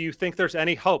 Do you think there's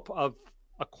any hope of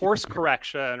a course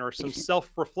correction or some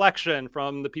self-reflection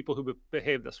from the people who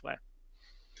behave this way?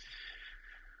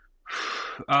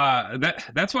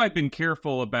 That's why I've been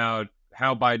careful about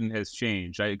how Biden has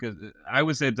changed. I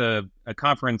was at a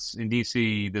conference in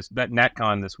D.C.,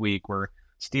 NatCon this week, where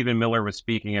Stephen Miller was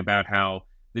speaking about how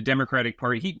the Democratic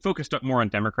Party, he focused up more on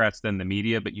Democrats than the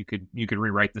media, but you could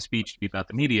rewrite the speech to be about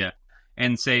the media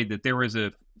and say that there was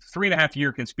a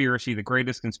 3.5-year conspiracy, the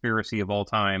greatest conspiracy of all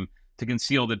time, to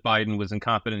conceal that Biden was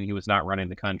incompetent and he was not running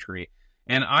the country.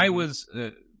 And I was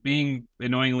being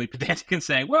annoyingly pedantic and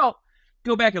saying, well,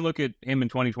 go back and look at him in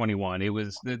 2021. It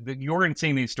was you're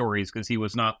saying these stories because he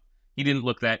didn't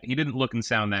look and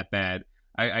sound that bad.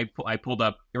 I pulled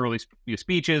up early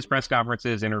speeches, press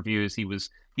conferences, interviews. He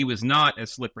was not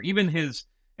as slippery. Even his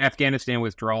Afghanistan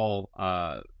withdrawal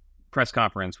press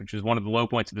conference, which is one of the low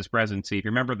points of this presidency. If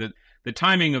you remember, the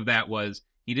timing of that was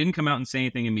he didn't come out and say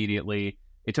anything immediately.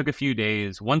 It took a few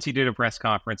days. Once he did a press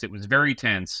conference, it was very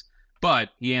tense, but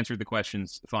he answered the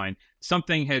questions fine.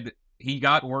 He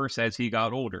got worse as he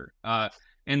got older.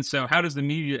 And so how does the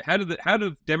media, how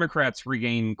do Democrats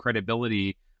regain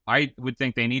credibility? I would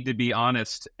think they need to be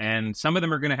honest, and some of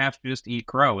them are going to have to just eat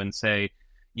crow and say,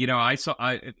 I saw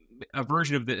a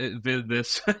version of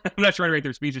this. I'm not trying to write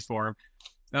their speeches for him.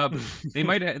 They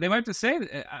might have to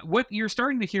say what you're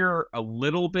starting to hear a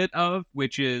little bit of,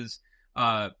 which is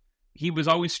he was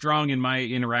always strong in my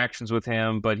interactions with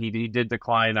him, but he did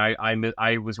decline.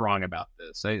 I was wrong about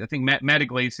this. I think Matt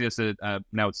Iglesias,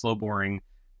 now it's slow boring,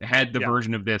 had the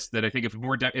version of this that I think if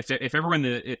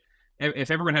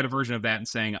everyone had a version of that and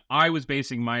saying I was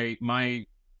basing my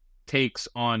takes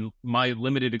on my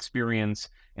limited experience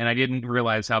and I didn't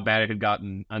realize how bad it had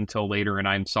gotten until later, and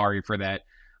I'm sorry for that.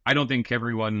 I don't think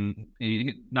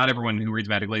not everyone who reads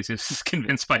Matt Iglesias is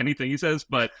convinced by anything he says,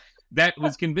 but that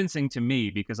was convincing to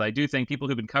me because I do think people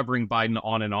who've been covering Biden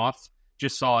on and off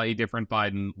just saw a different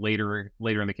Biden later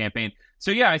in the campaign.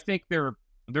 So yeah, I think there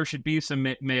should be some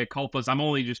mea culpas. I'm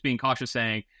only just being cautious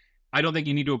saying, I don't think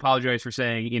you need to apologize for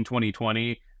saying in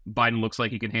 2020, Biden looks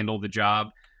like he can handle the job.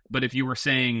 But if you were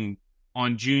saying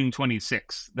on June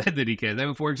 26th that he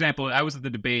can, for example, I was at the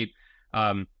debate,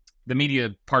 the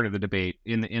media part of the debate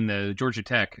in the Georgia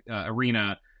Tech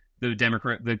arena,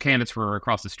 the candidates were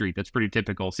across the street. That's pretty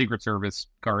typical. Secret Service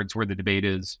guards where the debate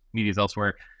is, media's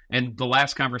elsewhere. And the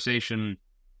last conversation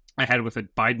I had with a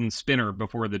Biden spinner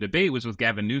before the debate was with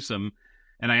Gavin Newsom.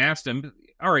 And I asked him,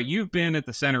 all right, you've been at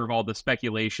the center of all the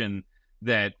speculation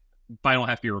that Biden will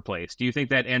have to be replaced. Do you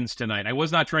think that ends tonight? I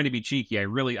was not trying to be cheeky.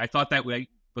 I thought that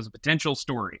was a potential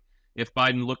story. If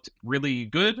Biden looked really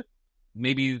good,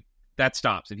 maybe that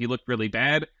stops. If he looked really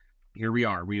bad, here we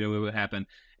are. We know what would happen.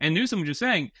 And Newsom was just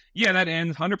saying, yeah, that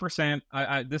ends 100%.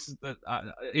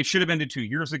 It should have ended 2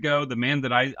 years ago. The man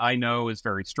that I know is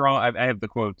very strong. I have the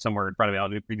quote somewhere in front of me. I'll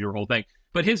read your whole thing.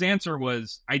 But his answer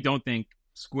was, I don't think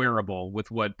squareable with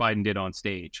what Biden did on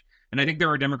stage. And I think there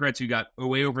are Democrats who got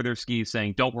way over their skis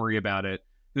saying, don't worry about it,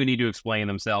 who need to explain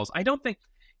themselves. I don't think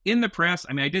in the press,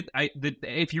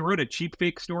 if you wrote a cheap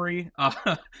fake story,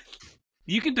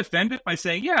 you can defend it by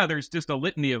saying, yeah, there's just a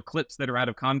litany of clips that are out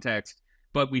of context,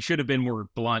 but we should have been more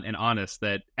blunt and honest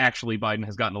that actually Biden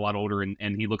has gotten a lot older and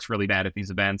he looks really bad at these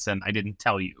events, and I didn't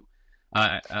tell you.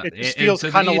 It feels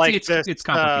kind of like this. It's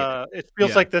complicated. It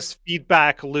feels like this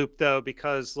feedback loop, though,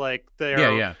 because like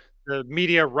the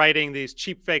media writing these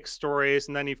cheap fake stories,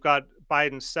 and then you've got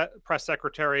Biden's press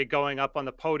secretary going up on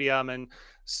the podium and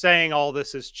saying all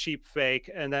this is cheap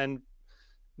fake, and then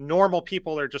normal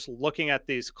people are just looking at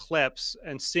these clips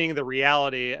and seeing the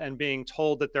reality and being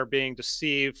told that they're being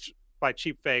deceived by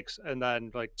cheap fakes, and then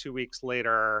like 2 weeks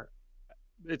later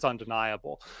it's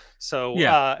undeniable. So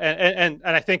and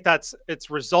I think it's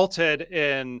resulted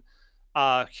in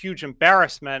huge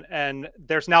embarrassment, and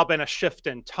there's now been a shift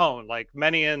in tone. Like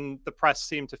many in the press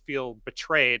seem to feel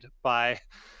betrayed by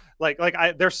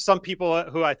there's some people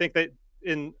who I think that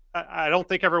I don't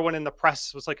think everyone in the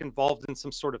press was like involved in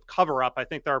some sort of cover up. I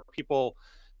think there are people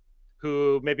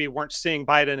who maybe weren't seeing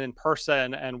Biden in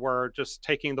person and were just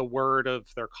taking the word of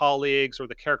their colleagues or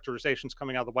the characterizations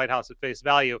coming out of the White House at face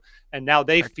value. And now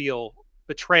they feel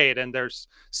betrayed. And there's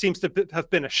seems to have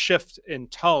been a shift in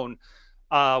tone,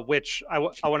 which I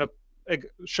want to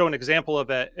show an example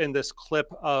of it in this clip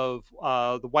of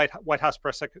the White House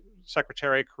press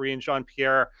secretary, Karine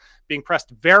Jean-Pierre, being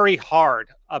pressed very hard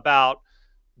about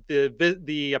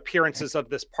the appearances of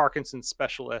this Parkinson's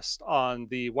specialist on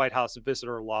the White House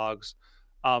visitor logs.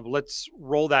 Let's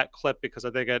roll that clip because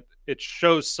I think it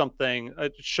shows something.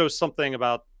 It shows something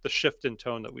about the shift in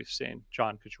tone that we've seen.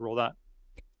 John, could you roll that?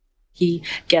 He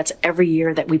gets every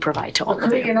year that we provide to all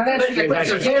of you.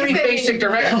 That's a very basic,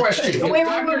 direct question. Wait,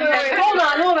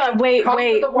 hold on. Wait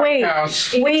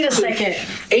a second.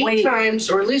 Eight times,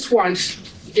 or at least once,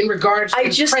 in regards to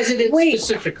the president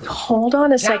specifically. Hold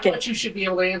on a second. That's what you should be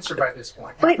able to answer by this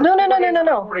point. Wait, no.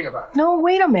 No,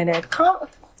 wait a minute.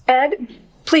 Ed,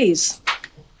 please.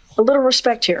 A little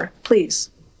respect here, please.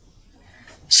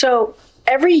 So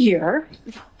every year,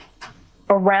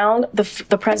 around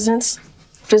the president's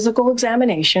physical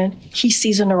examination, he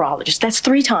sees a neurologist. That's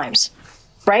 3 times,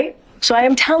 right? So I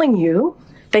am telling you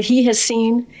that he has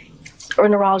seen a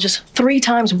neurologist 3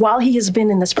 times while he has been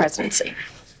in this presidency.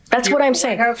 That's what I'm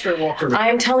saying. I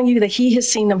am telling you that he has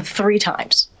seen them 3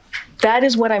 times. That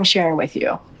is what I'm sharing with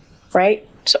you, right?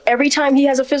 So every time he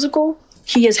has a physical,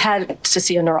 he has had to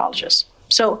see a neurologist.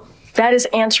 So that is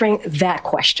answering that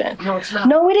question. No, it's not.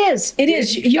 No, it is. It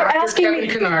is. You're asking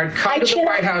me. I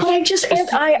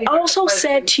also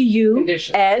said to you,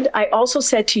 Ed, I also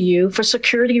said to you, for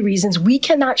security reasons, we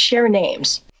cannot share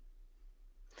names.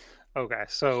 Okay,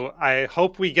 so I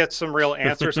hope we get some real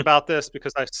answers about this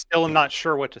because I still am not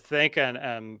sure what to think and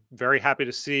am very happy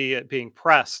to see it being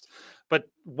pressed. But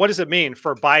what does it mean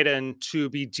for Biden to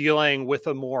be dealing with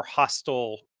a more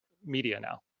hostile media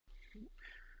now?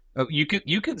 Oh, you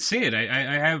can see it.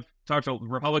 I have talked to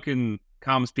Republican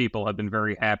comms people have been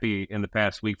very happy in the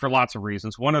past week for lots of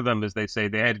reasons. One of them is they say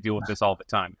they had to deal with this all the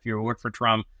time. If you work for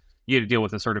Trump, you had to deal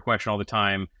with this sort of question all the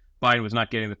time. Biden was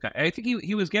not getting the. I think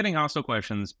he was getting hostile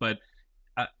questions, but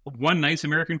one nice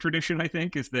American tradition I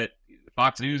think is that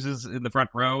Fox News is in the front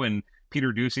row and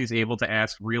Peter Doocy is able to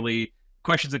ask really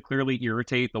questions that clearly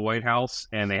irritate the White House,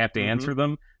 and they have to answer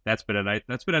them. That's been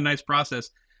a nice process.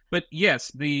 But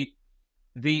yes, they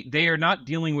are not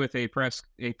dealing with a press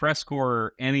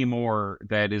corps anymore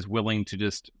that is willing to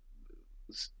just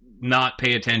not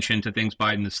pay attention to things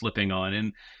Biden is slipping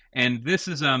on, and this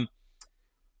is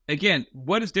again,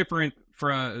 what is different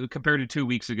compared to 2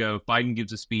 weeks ago? If Biden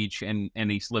gives a speech and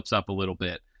he slips up a little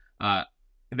bit,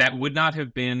 that would not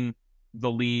have been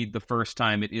the lead the first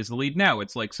time. It is the lead now.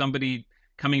 It's like somebody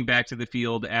coming back to the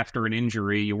field after an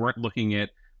injury. You weren't looking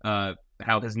at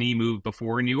how his knee moved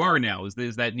before, and you are now.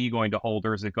 Is that knee going to hold,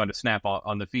 or is it going to snap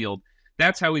on the field?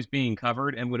 That's how he's being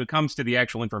covered. And when it comes to the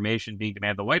actual information being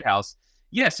demanded by the White House,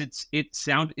 yes,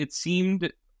 it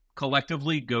seemed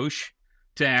collectively gauche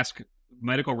to ask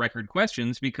medical record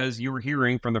questions because you were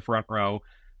hearing from the front row.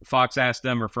 Fox asked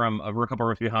them, or from a couple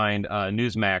rows behind,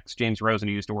 Newsmax, James Rosen,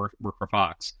 who used to work for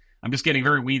Fox. I'm just getting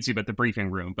very weedsy about the briefing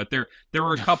room, but there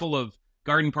were a couple of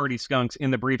garden party skunks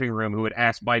in the briefing room who would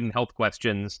ask Biden health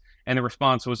questions, and the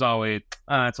response was always,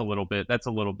 that's a little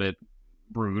bit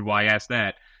rude. Why ask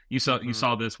that? You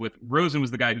saw this with Rosen was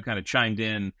the guy who kind of chimed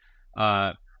in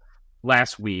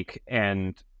last week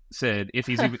and said if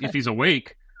he's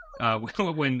awake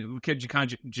when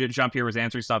Jean-Pierre was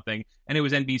answering something, and it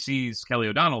was NBC's Kelly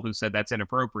O'Donnell who said that's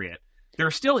inappropriate. There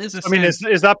still is a sense. I mean,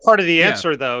 is that part of the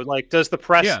answer, though? Like, does the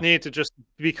press need to just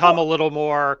become a little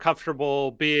more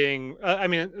comfortable being, I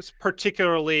mean,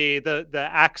 particularly the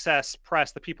access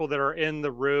press, the people that are in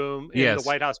the room, in the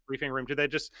White House briefing room,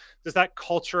 does that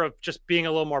culture of just being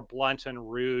a little more blunt and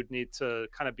rude need to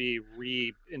kind of be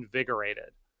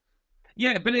reinvigorated?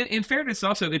 Yeah, but in fairness,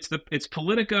 also it's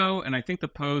Politico, and I think the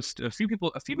Post. A few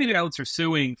media outlets are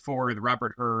suing for the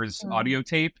Robert Hur's audio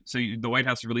tape. So the White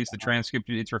House has released the transcript.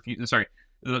 It's refused. Sorry,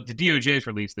 the DOJ has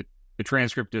released the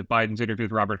transcript of Biden's interview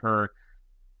with Robert Hur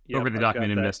over the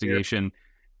documented investigation,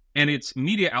 and it's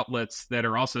media outlets that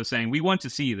are also saying we want to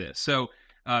see this. So.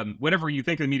 Whatever you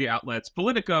think of the media outlets,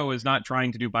 Politico is not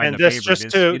trying to do Biden a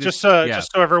favor. Just so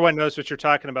everyone knows what you're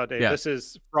talking about, Dave. Yeah. This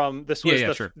was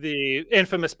the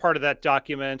infamous part of that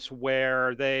document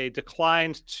where they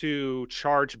declined to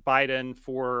charge Biden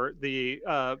for the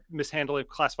mishandling of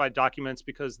classified documents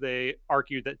because they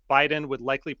argued that Biden would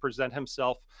likely present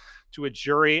himself to a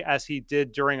jury, as he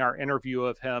did during our interview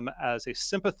of him, as a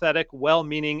sympathetic,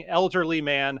 well-meaning elderly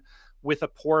man with a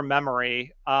poor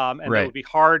memory, and it would be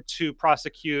hard to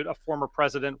prosecute a former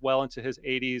president well into his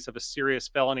 80s of a serious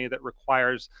felony that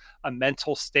requires a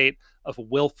mental state of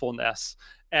willfulness.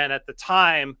 And at the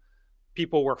time,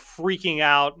 people were freaking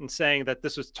out and saying that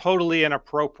this was totally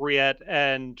inappropriate.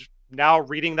 And now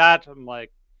reading that, I'm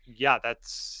like, yeah, that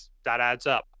adds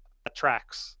up. That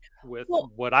tracks with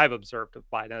what I've observed of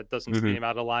Biden. It doesn't seem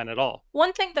out of line at all.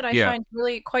 One thing that I find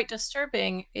really quite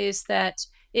disturbing is that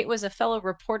it was a fellow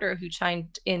reporter who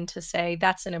chimed in to say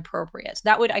that's inappropriate.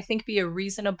 That would, I think, be a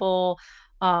reasonable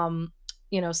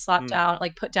slapped down,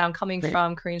 like put down, coming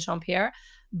from Karine Jean-Pierre,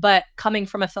 but coming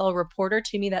from a fellow reporter,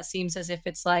 to me, that seems as if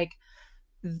it's like,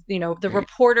 the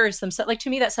reporters themselves, like, to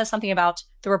me, that says something about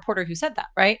the reporter who said that,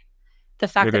 right? The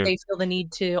fact that they feel the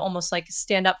need to almost like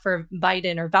stand up for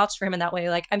Biden or vouch for him in that way.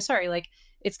 Like, I'm sorry, like,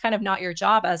 it's kind of not your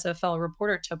job as a fellow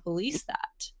reporter to police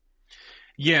that.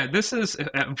 Yeah, this is.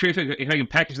 I'm sure if I can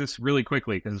package this really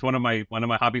quickly, because it's one of my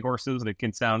hobby horses, and it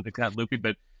can sound loopy,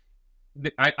 but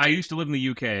I used to live in the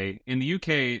UK. In the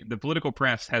UK, the political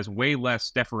press has way less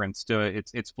deference to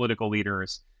its political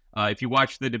leaders. If you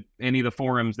watch any of the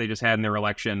forums they just had in their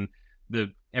election,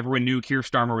 everyone knew Keir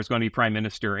Starmer was going to be prime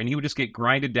minister, and he would just get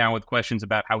grinded down with questions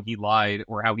about how he lied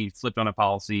or how he slipped on a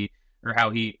policy or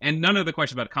and none of the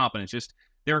questions about competence. Just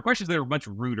there are questions that are much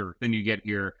ruder than you get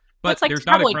here. But it's like there's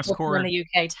not a press corps in the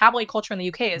UK. Tabloid culture in the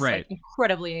UK is like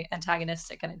incredibly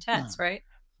antagonistic and intense, right?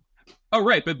 Oh,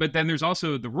 right. But then there's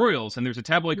also the royals, and there's a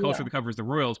tabloid culture that covers the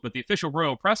royals. But the official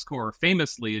royal press corps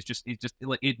famously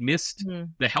it missed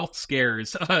the health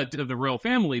scares of the royal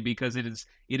family because it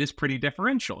is pretty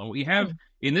deferential. And what we have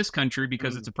in this country,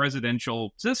 because it's a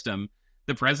presidential system,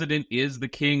 the president is the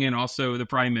king and also the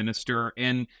prime minister.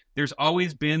 And there's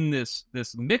always been this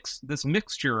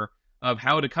mixture of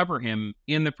how to cover him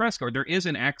in the press corps. There is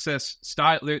an access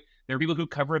style. There are people who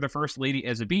cover the first lady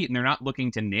as a beat, and they're not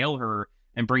looking to nail her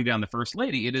and bring down the first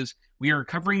lady. It is, we are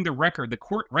covering the record, the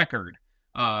court record,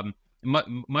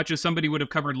 much as somebody would have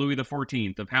covered Louis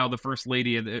XIV, of how the first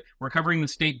lady, we're covering the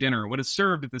state dinner, what is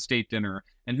served at the state dinner,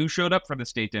 and who showed up for the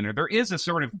state dinner. There is a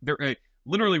sort of,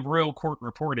 literally royal court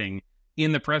reporting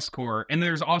in the press corps, and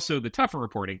there's also the tougher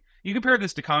reporting. You compare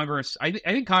this to Congress, I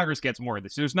think Congress gets more of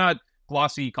this. There's not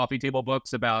glossy coffee table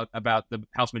books about the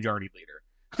House Majority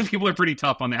Leader. People are pretty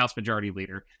tough on the House Majority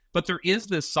Leader, but there is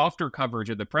this softer coverage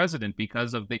of the president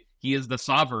because of he is the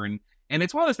sovereign, and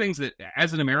it's one of those things that,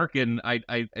 as an American, I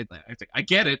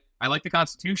get it. I like the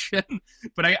Constitution,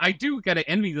 but I do gotta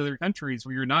envy the other countries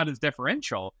where you're not as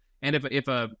deferential. And if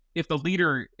the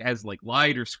leader has like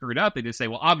lied or screwed up, they just say,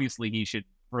 well, obviously he should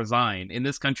resign. In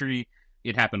this country,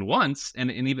 it happened once,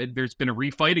 and even there's been a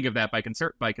refighting of that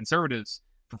by conservatives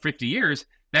for 50 years.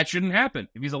 That shouldn't happen.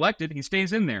 If he's elected, he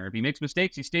stays in there. If he makes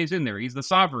mistakes, he stays in there. He's the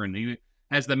sovereign. He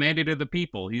has the mandate of the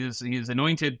people. He is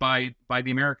anointed by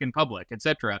the American public,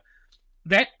 etc.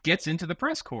 That gets into the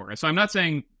press corps. So I'm not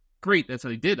saying great that's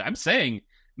what he did. I'm saying,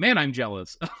 man, I'm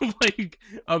jealous of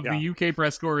the UK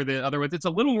press corps. The other ones, it's a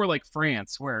little more like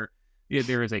France, where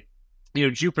there is a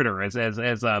Jupiter, as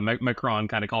Macron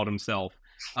kind of called himself.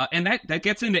 And that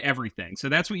gets into everything. So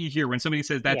that's what you hear when somebody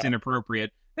says that's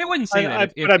inappropriate. They wouldn't say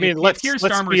that. If Keir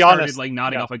Starmer started like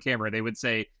nodding off on camera, they would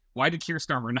say, why did Keir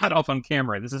Starmer nod off on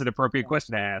camera? This is an appropriate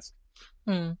question to ask.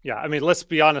 Yeah, I mean, let's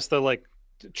be honest, though, like,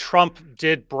 Trump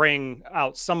did bring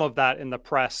out some of that in the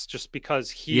press just because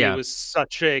he was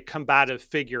such a combative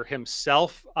figure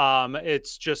himself.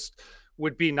 It's just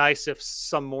would be nice if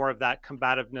some more of that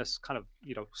combativeness kind of,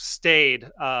 stayed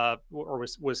or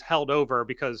was held over,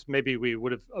 because maybe we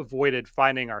would have avoided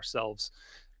finding ourselves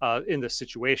in this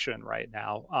situation right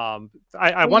now.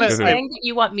 I want to saying that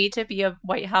you want me to be a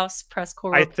White House press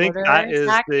corps reporter. I think that is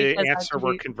Zach, the answer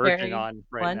we're converging on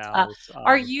right now.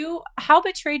 How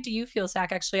betrayed do you feel,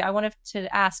 Zach? Actually, I wanted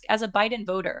to ask, as a Biden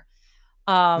voter,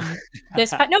 no,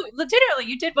 legitimately,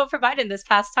 you did vote for Biden this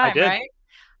past time, right?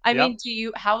 I mean,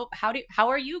 how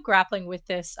are you grappling with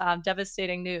this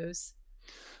devastating news?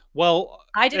 Well,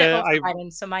 I didn't vote for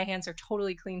Biden, so my hands are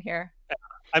totally clean here.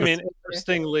 I mean,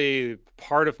 interestingly,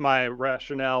 part of my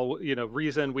rationale,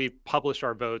 reason we publish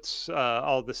our votes,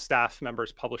 all the staff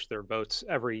members publish their votes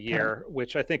every year,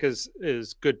 which I think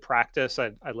is good practice.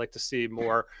 I'd like to see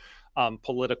more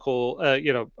political,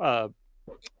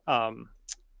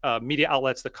 media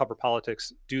outlets that cover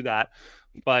politics do that.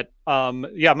 But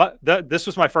this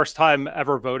was my first time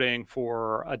ever voting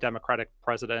for a Democratic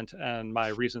president, and my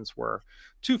reasons were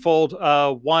twofold.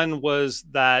 One was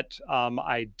that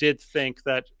I did think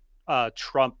that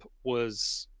Trump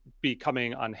was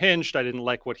becoming unhinged. I didn't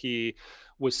like what he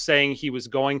was saying he was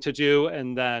going to do,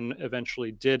 and then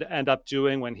eventually did end up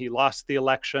doing when he lost the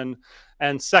election.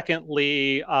 And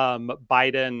secondly,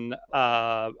 Biden,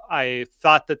 I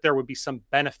thought that there would be some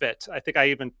benefit. I think I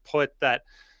even put that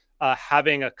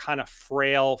having a kind of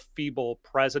frail, feeble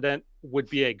president would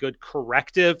be a good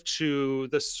corrective to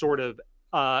the sort of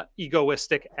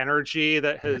egoistic energy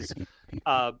that has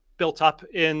built up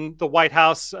in the White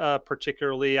House,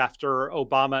 particularly after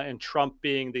Obama and Trump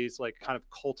being these like kind of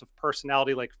cult of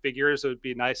personality like figures. It would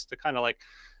be nice to kind of like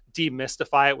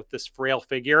demystify it with this frail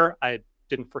figure. I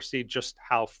didn't foresee just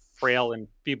how frail and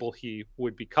feeble he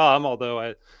would become, although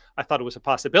I thought it was a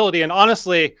possibility. And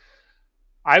honestly,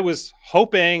 I was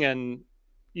hoping and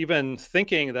even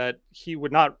thinking that he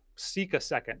would not seek a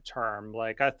second term.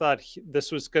 Like, I thought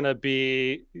this was kind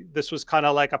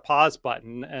of like a pause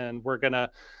button, and we're going to,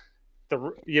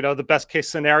 the best case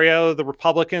scenario, the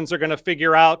Republicans are going to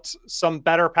figure out some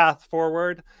better path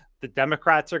forward. The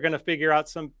Democrats are going to figure out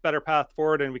some better path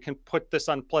forward, and we can put this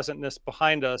unpleasantness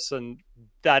behind us. And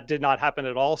that did not happen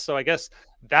at all. So I guess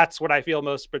that's what I feel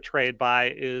most betrayed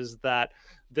by, is that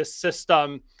this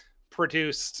system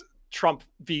produced Trump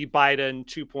v. Biden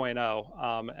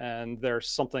 2.0. And there's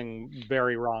something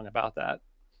very wrong about that.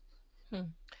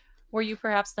 Were you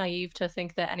perhaps naive to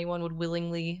think that anyone would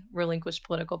willingly relinquish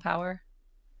political power?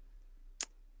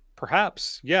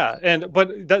 Perhaps, yeah.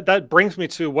 But that brings me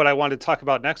to what I wanted to talk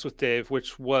about next with Dave, which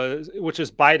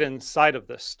is Biden's side of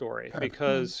this story,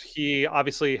 because he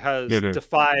obviously has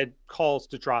defied calls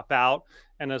to drop out.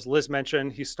 And as Liz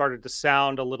mentioned, he started to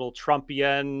sound a little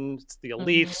Trumpian. It's the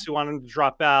elites who want him to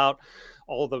drop out.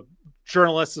 All the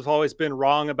journalists have always been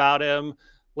wrong about him.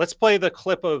 Let's play the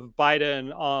clip of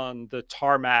Biden on the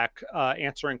tarmac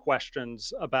answering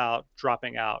questions about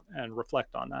dropping out and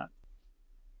reflect on that.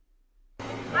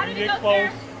 How did it go,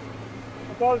 sir?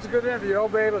 I thought it was a good interview. You'll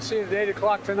be able to see it at 8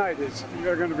 o'clock tonight.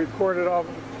 You're going to record it all.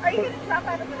 Are you going to drop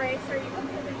out of the race, or are you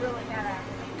completely ruling that out?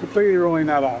 Completely ruling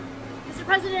that out. Mr.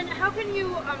 President, how can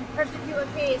you persecute a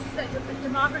case that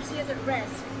democracy is at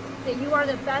risk, that you are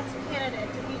the best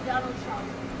candidate to beat Donald Trump?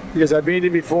 Because I've beat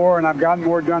him before, and I've gotten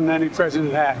more done than any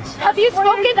president has. Have you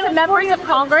spoken to members of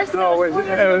Congress? No,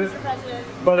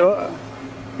 but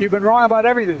you've been wrong about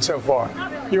everything so far.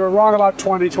 Not really. You were wrong about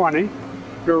 2020.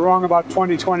 You were wrong about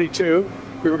 2022.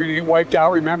 We were going to get wiped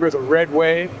out. Remember the red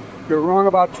wave? You were wrong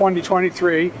about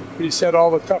 2023. When you said all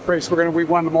the tough races, we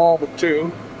won them all but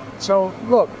 2. So,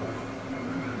 look,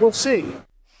 we'll see.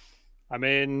 I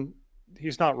mean,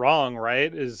 he's not wrong,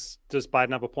 right? Does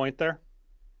Biden have a point there?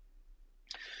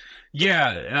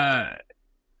 Yeah.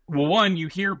 Well, one, you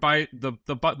hear by the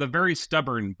very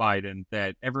stubborn Biden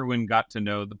that everyone got to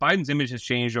know. The Biden's image has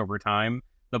changed over time.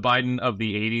 The Biden of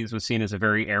the 80s was seen as a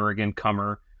very arrogant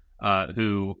comer,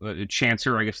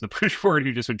 chancer, I guess the British word,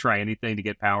 who just would try anything to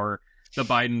get power. The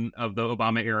Biden of the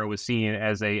Obama era was seen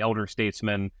as a elder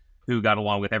statesman who got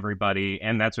along with everybody,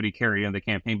 and that's what he carried in the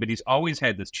campaign. But he's always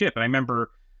had this chip. And I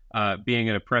remember being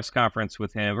at a press conference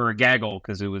with him, or a gaggle,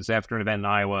 because it was after an event in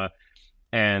Iowa,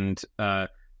 and a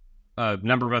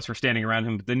number of us were standing around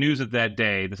him. But the news of that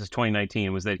day, this is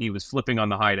 2019, was that he was flipping on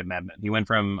the Hyde Amendment. He went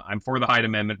from, I'm for the Hyde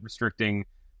Amendment restricting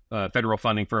federal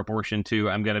funding for abortion, to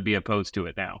I'm going to be opposed to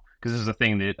it now, because this is a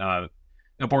thing that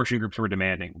abortion groups were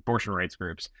demanding, abortion rights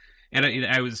groups. And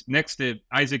I was next to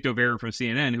Isaac Dovere from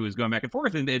CNN, who was going back and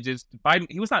forth, and it just, Biden,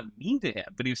 he was not mean to him,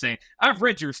 but he was saying, I've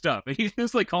read your stuff. And he's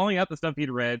just like calling out the stuff he'd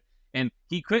read, and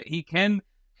he can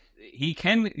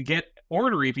get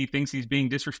ornery if he thinks he's being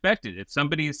disrespected. If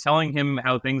somebody is telling him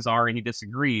how things are and he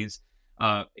disagrees,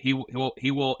 he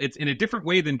will. It's in a different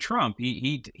way than Trump.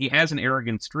 He has an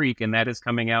arrogant streak, and that is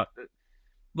coming out.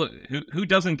 Look, who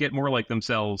doesn't get more like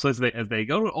themselves as they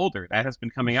go older? That has been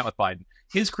coming out with Biden.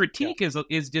 His critique is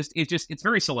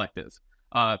very selective.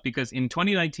 Because in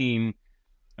 2019,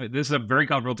 this is a very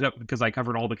comfortable tip, because I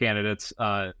covered all the candidates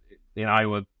in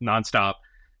Iowa nonstop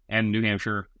and New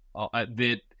Hampshire.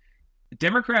 That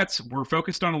Democrats were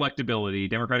focused on electability,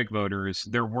 Democratic voters.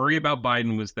 Their worry about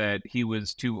Biden was that he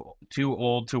was too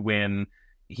old to win.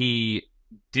 He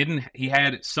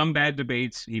had some bad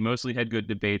debates. He mostly had good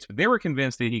debates, but they were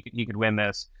convinced that he could win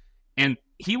this. And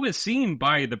he was seen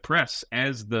by the press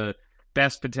as the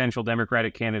best potential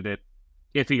Democratic candidate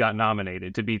if he got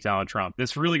nominated to beat Donald Trump.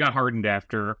 This really got hardened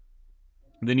after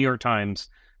the New York Times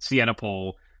Siena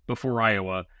poll before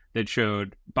Iowa that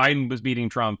showed Biden was beating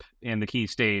Trump in the key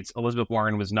states. Elizabeth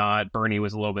Warren was not. Bernie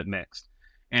was a little bit mixed.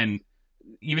 And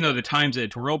even though the Times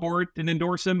editorial board didn't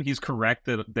endorse him, he's correct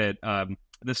that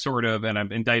this sort of, and I'm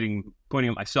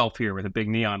pointing at myself here with a big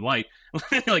neon light,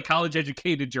 like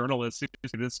college-educated journalists who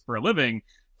do this for a living,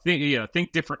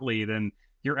 think differently than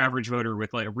your average voter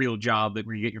with like a real job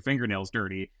where you get your fingernails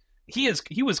dirty. He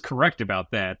was correct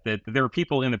about that there were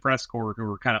people in the press corps who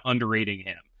were kind of underrating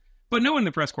him. But no one in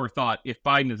the press corps thought if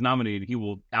Biden is nominated, he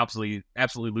will absolutely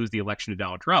lose the election to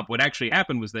Donald Trump. What actually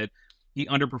happened was that he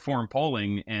underperformed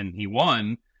polling and he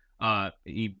won.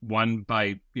 He won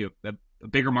by a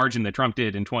bigger margin than Trump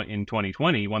did in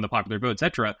 2020. He won the popular vote,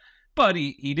 etc. But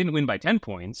he didn't win by 10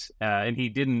 points, and he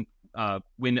didn't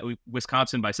win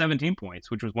Wisconsin by 17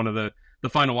 points, which was one of the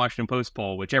final Washington Post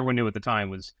poll, which everyone knew at the time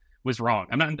was wrong.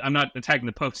 I'm not attacking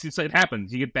the Post. It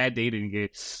happens. You get bad data, and you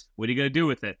get, what are you going to do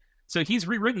with it? So he's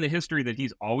rewritten the history that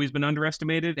he's always been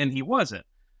underestimated, and he wasn't.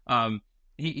 I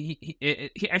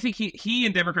think he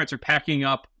and Democrats are packing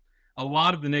up a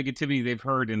lot of the negativity they've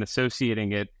heard and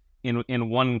associating it in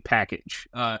one package.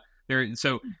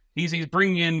 So he's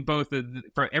bringing in both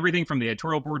for everything from the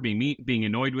editorial board being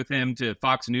annoyed with him to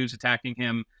Fox News attacking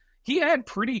him. He had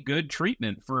pretty good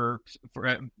treatment for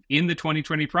in the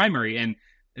 2020 primary. And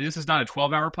this is not a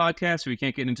 12-hour podcast, so we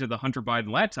can't get into the Hunter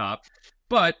Biden laptop.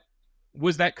 But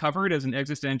was that covered as an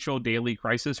existential daily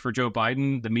crisis for Joe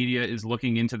Biden? The media is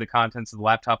looking into the contents of the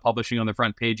laptop, publishing on the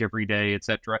front page every day,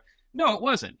 etc. No, it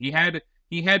wasn't. He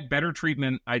had better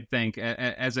treatment, I think,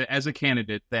 as a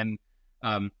candidate than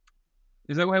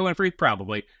is that why I went free?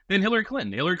 Probably. Than Hillary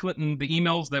Clinton. Hillary Clinton, the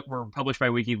emails that were published by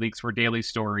WikiLeaks were daily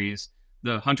stories.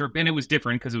 And it was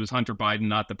different because it was Hunter Biden,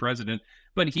 not the president.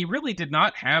 But he really did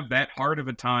not have that hard of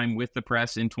a time with the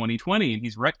press in 2020, and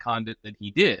he's retconned it that he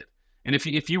did. And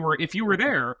if you were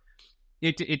there,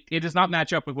 it does not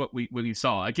match up with what we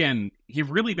saw. Again, he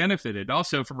really benefited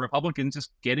also from Republicans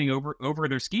just getting over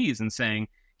their skis and saying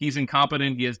he's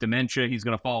incompetent, he has dementia, he's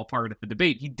going to fall apart at the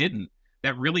debate. He didn't.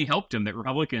 That really helped him. That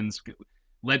Republicans,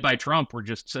 led by Trump, were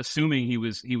just assuming he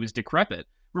was decrepit.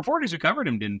 Reporters who covered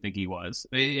him didn't think he was.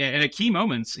 And at key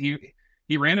moments, he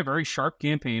ran a very sharp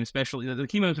campaign. Especially the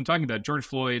key moments I'm talking about: George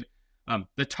Floyd.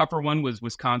 The tougher one was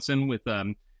Wisconsin with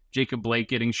Jacob Blake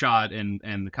getting shot and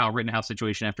the Kyle Rittenhouse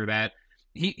situation after that.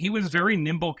 He was a very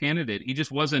nimble candidate. He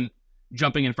just wasn't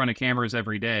jumping in front of cameras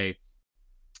every day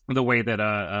the way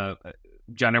that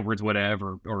John Edwards would have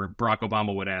or Barack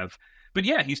Obama would have. But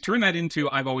yeah, he's turned that into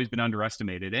I've always been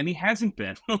underestimated, and he hasn't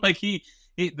been. Like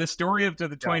the story of the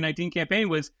 2019 campaign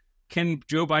was, can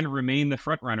Joe Biden remain the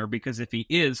front runner? Because if he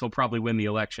is, he'll probably win the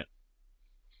election.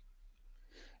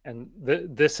 And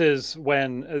this is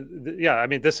when,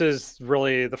 this is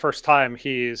really the first time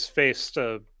he's faced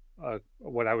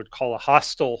what I would call a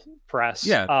hostile press.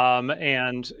 Yeah.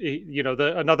 And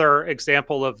another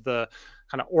example of the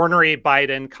kind of ornery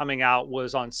Biden coming out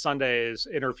was on Sunday's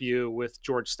interview with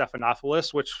George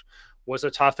Stephanopoulos, which was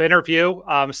a tough interview.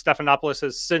 Stephanopoulos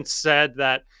has since said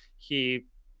that he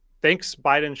thinks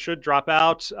Biden should drop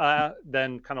out,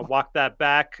 then kind of walked that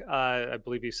back. I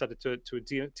believe he said it to a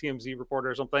TMZ reporter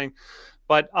or something.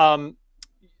 But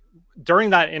during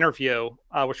that interview,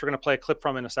 which we're going to play a clip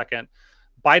from in a second,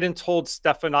 Biden told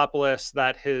Stephanopoulos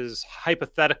that his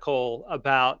hypothetical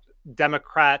about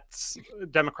Democrat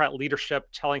leadership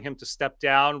telling him to step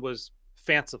down was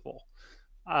fanciful.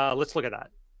 Let's look at that.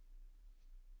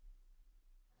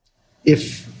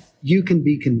 If you can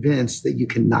be convinced that you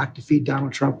cannot defeat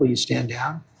Donald Trump, will you stand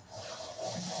down?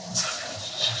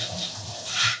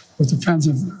 It depends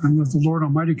if the Lord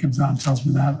Almighty comes out and tells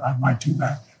me that, I might do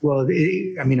that. Well,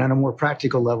 on a more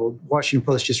practical level, Washington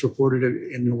Post just reported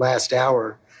in the last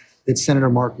hour that Senator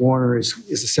Mark Warner is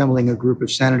assembling a group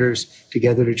of senators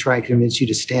together to try and convince you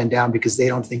to stand down because they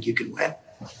don't think you can win.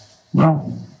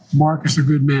 Well, Mark is a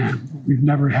good man. We've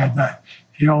never had that.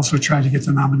 He also tried to get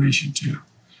the nomination too.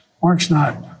 Mark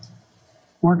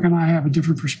and I have a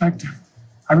different perspective.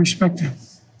 I respect him.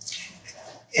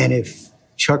 And if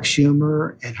Chuck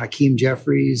Schumer and Hakeem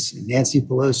Jeffries and Nancy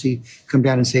Pelosi come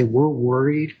down and say, we're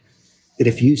worried that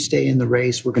if you stay in the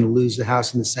race, we're going to lose the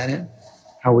House and the Senate,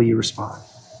 how will you respond?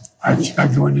 I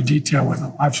go into detail with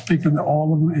them. I've spoken to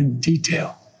all of them in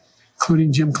detail,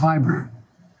 including Jim Clyburn.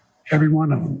 Every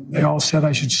one of them. They all said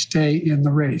I should stay in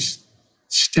the race.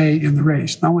 Stay in the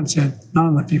race. None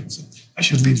of the people said I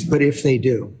should leave. But if they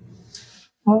do?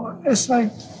 Well, it's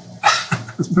like,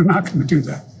 they're not going to do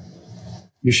that.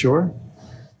 You sure?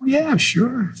 Well, yeah, I'm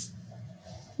sure.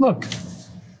 Look,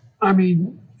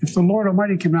 if the Lord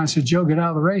Almighty came down and said, Joe, get out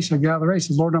of the race, I get out of the race,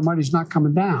 the Lord Almighty's not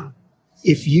coming down.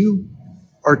 If you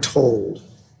are told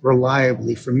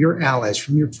reliably from your allies,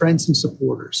 from your friends and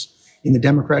supporters in the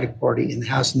Democratic Party, in the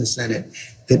House and the Senate,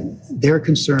 that they're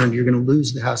concerned you're going to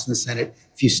lose the House and the Senate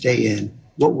if you stay in,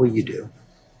 what will you do?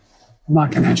 I'm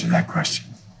not going to answer that question.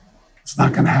 It's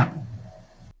not going to happen.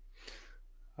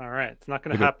 All right. It's not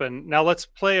going to happen. Now let's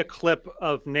play a clip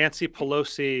of Nancy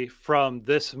Pelosi from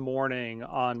this morning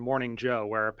on Morning Joe,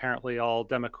 where apparently all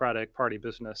Democratic Party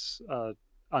business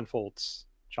unfolds.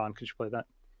 John, could you play that?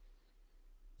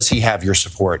 Does he have your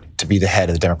support to be the head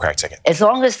of the Democratic ticket? As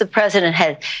long as the president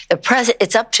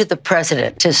it's up to the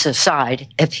president to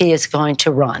decide if he is going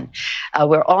to run.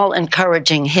 We're all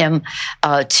encouraging him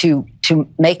to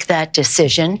make that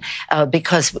decision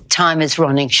because time is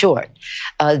running short.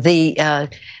 I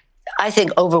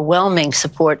think overwhelming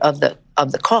support of the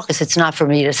caucus. It's not for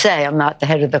me to say. I'm not the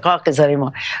head of the caucus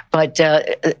anymore, but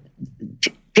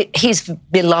he's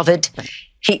beloved.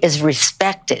 He is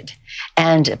respected,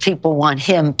 and people want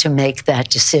him to make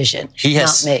that decision,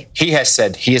 not me. He has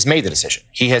said he has made the decision.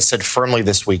 He has said firmly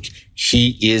this week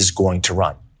he is going to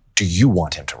run. Do you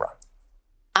want him to run?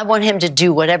 I want him to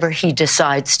do whatever he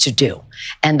decides to do.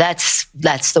 And that's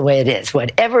the way it is.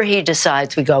 Whatever he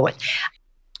decides, we go with.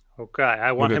 Okay,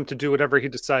 I want him to do whatever he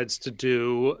decides to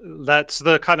do. That's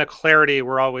the kind of clarity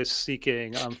we're always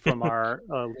seeking from our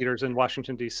leaders in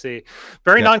Washington, D.C.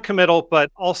 Very non-committal,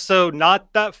 but also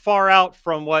not that far out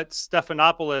from what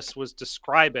Stephanopoulos was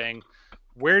describing.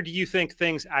 Where do you think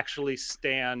things actually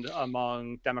stand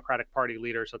among Democratic Party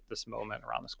leaders at this moment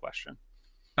around this question?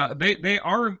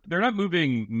 They're not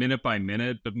moving minute by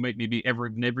minute, but maybe every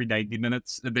 90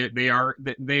 minutes. They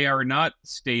are not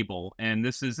stable, and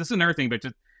this is another thing. But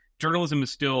just journalism is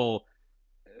still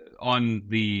on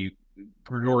the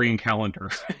Gregorian calendar,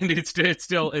 and it's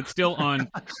still on.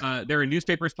 There are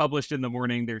newspapers published in the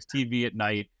morning. There's TV at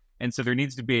night, and so there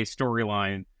needs to be a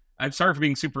storyline. I'm sorry for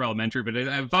being super elementary, but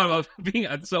I've thought about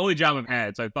it's the only job I've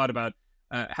had. So I've thought about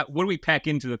what do we pack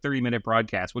into the 30-minute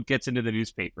broadcast? What gets into the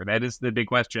newspaper? That is the big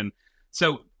question.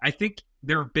 So I think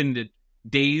there have been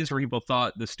days where people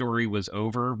thought the story was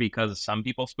over because some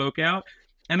people spoke out,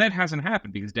 and that hasn't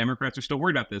happened because Democrats are still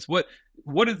worried about this. What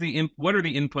are the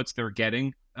inputs they're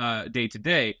getting day to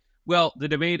day? Well, the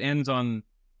debate ends on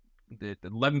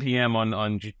 11 p.m.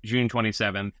 on June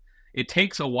 27th. It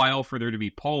takes a while for there to be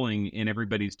polling in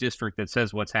everybody's district that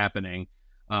says what's happening.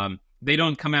 They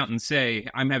don't come out and say,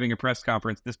 I'm having a press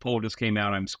conference, this poll just came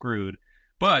out, I'm screwed.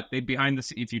 But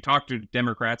if you talk to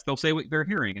Democrats, they'll say what they're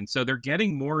hearing. And so they're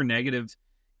getting more negative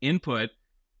input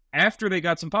after they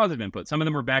got some positive input. Some of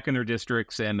them were back in their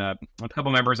districts, and a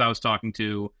couple members I was talking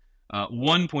to,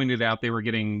 one pointed out they were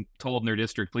getting told in their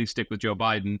district, please stick with Joe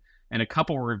Biden. And a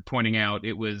couple were pointing out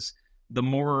it was the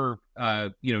more,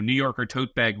 New Yorker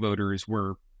tote bag voters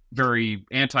were very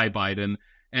anti-Biden,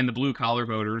 and the blue-collar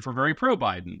voters were very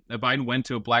pro-Biden. Biden went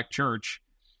to a black church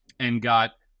and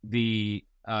got a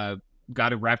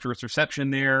rapturous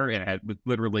reception there, and had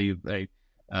literally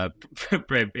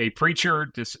a preacher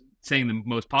just saying the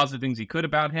most positive things he could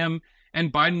about him,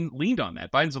 and Biden leaned on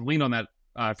that. Biden's leaned on that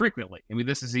frequently. I mean,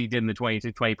 he did in the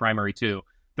 2020 primary too.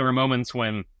 There were moments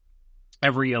when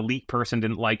every elite person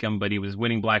didn't like him, but he was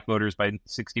winning black voters by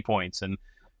 60 points. And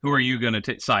who are you going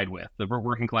to side with, the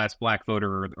working class black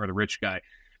voter or the rich guy?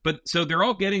 But so they're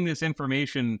all getting this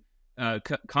information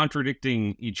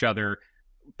contradicting each other.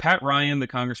 Pat Ryan, the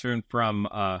congressman from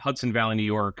Hudson Valley, New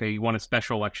York, he won a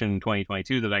special election in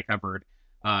 2022 that I covered.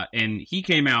 And he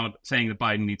came out saying that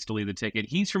Biden needs to lead the ticket.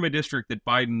 He's from a district that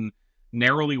Biden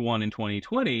narrowly won in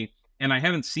 2020. And I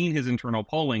haven't seen his internal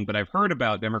polling, but I've heard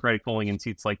about Democratic polling in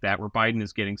seats like that where Biden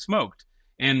is getting smoked.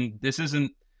 And this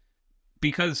isn't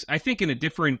because I think in a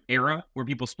different era where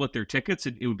people split their tickets,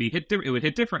 it would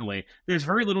hit differently. There's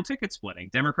very little ticket splitting.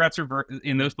 Democrats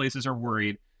in those places are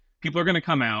worried. People are going to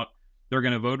come out. They're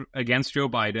going to vote against Joe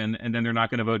Biden, and then they're not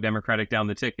going to vote Democratic down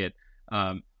the ticket.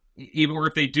 Even or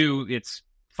if they do, it's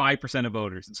 5% of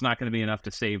voters. It's not going to be enough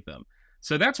to save them.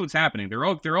 So that's what's happening. They're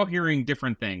all hearing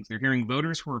different things. They're hearing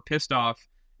voters who are pissed off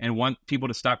and want people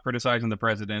to stop criticizing the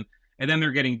president. And then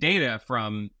they're getting data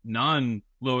from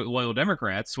non-loyal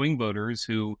Democrats, swing voters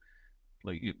who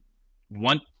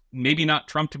want maybe not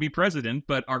Trump to be president,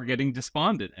 but are getting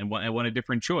despondent and want a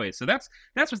different choice. So that's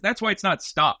why it's not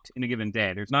stopped in a given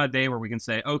day. There's not a day where we can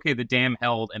say, okay, the dam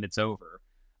held and it's over.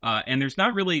 And there's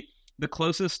not really the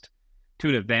closest to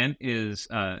an event is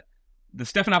the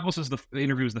Stephanopoulos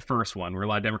interview was the first one where a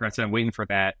lot of Democrats said, I'm waiting for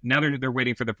that. Now they're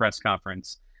waiting for the press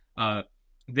conference.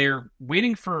 They're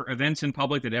waiting for events in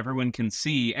public that everyone can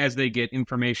see as they get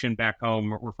information back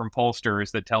home or from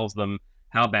pollsters that tells them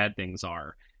how bad things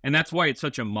are. And that's why it's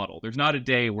such a muddle. There's not a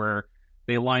day where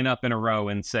they line up in a row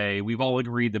and say, we've all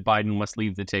agreed that Biden must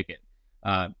leave the ticket.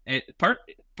 Part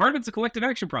of it's a collective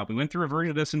action problem. We went through a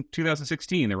version of this in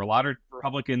 2016. There were a lot of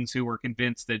Republicans who were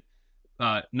convinced that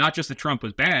not just that Trump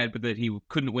was bad, but that he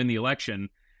couldn't win the election.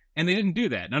 And they didn't do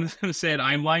that. None of them said,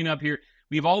 I'm lining up here.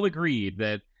 We've all agreed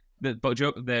that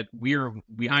we're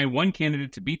behind one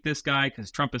candidate to beat this guy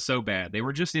because Trump is so bad. They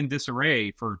were just in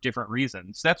disarray for different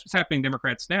reasons. That's what's happening to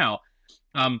Democrats now.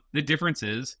 The difference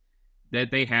is that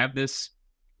they have this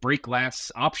break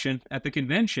glass option at the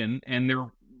convention, and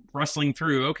they're rustling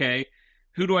through, okay,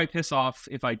 who do I piss off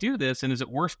if I do this? And is it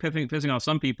worth pissing off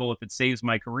some people if it saves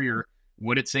my career?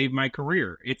 Would it save my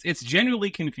career? It's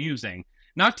genuinely confusing.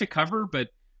 Not to cover, but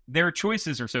their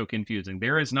choices are so confusing.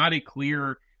 There is not a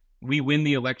clear, we win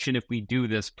the election if we do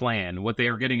this plan. What they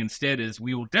are getting instead is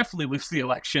we will definitely lose the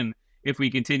election if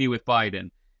we continue with Biden.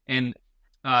 And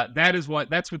that's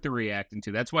what they're reacting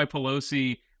to. That's why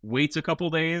Pelosi waits a couple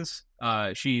days.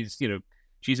 She's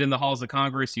in the halls of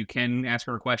Congress. You can ask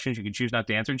her questions. You can choose not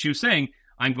to answer. And she was saying,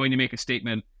 I'm going to make a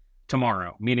statement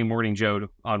tomorrow, meaning Morning Joe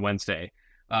on Wednesday.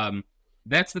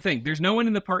 That's the thing. There's no one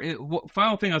in the party.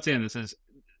 Final thing I'll say on this is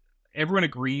everyone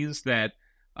agrees that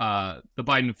the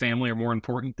Biden family are more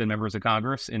important than members of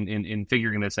Congress in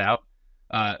figuring this out.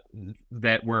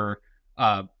 That were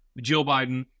Jill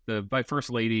Biden, the First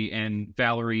Lady, and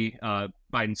Valerie,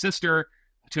 Biden's sister,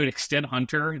 to an extent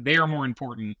Hunter, they are more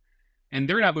important. And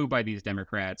they're not moved by these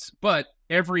Democrats. But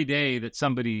every day that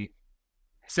somebody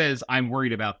says, I'm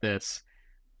worried about this,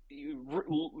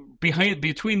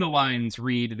 between the lines,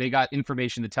 read, they got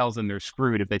information that tells them they're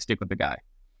screwed if they stick with the guy.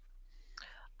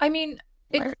 I mean,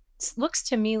 it looks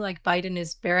to me like Biden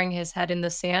is burying his head in the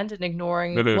sand and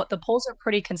ignoring what the polls are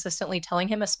pretty consistently telling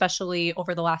him, especially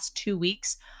over the last 2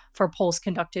 weeks for polls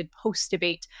conducted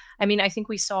post-debate. I mean, I think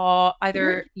we saw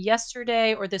either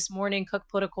yesterday or this morning Cook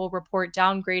Political Report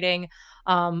downgrading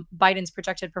Biden's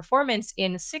projected performance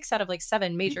in 6 out of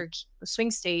 7 major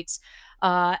swing states.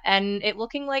 And it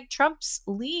looking like Trump's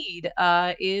lead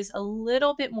is a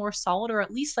little bit more solid, or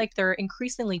at least they're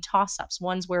increasingly toss-ups,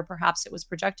 ones where perhaps it was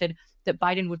projected that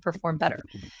Biden would perform better.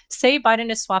 Say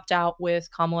Biden is swapped out with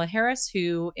Kamala Harris,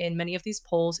 who in many of these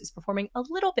polls is performing a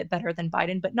little bit better than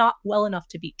Biden, but not well enough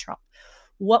to beat Trump.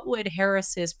 What would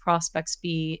Harris's prospects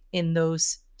be in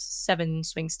those 7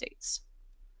 swing states?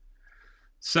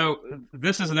 So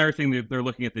this is another thing that they're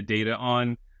looking at the data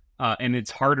on, and it's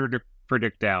harder to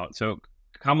predict out. So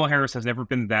Kamala Harris has never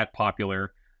been that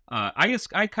popular. I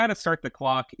kind of start the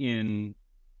clock in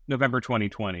November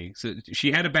 2020. So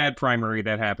she had a bad primary.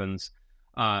 That happens.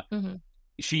 The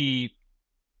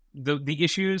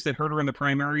issues that hurt her in the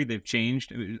primary, they've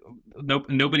changed.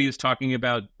 Nobody is talking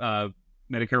about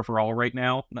Medicare for all right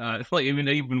now.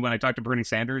 Even when I talk to Bernie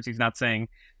Sanders, he's not saying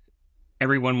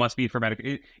everyone must be for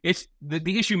Medicare. It's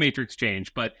the issue matrix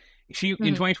changed, but in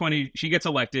 2020 she gets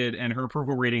elected, and her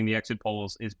approval rating in the exit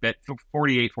polls is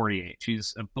 48-48.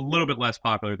 She's a little bit less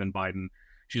popular than Biden.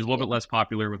 She's a little bit less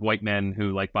popular with white men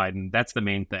who like Biden. That's the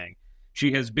main thing.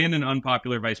 She has been an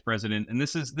unpopular vice president, and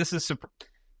this is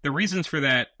the reasons for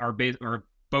that are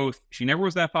both. She never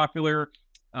was that popular,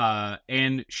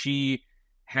 and she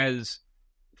has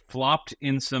flopped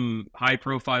in some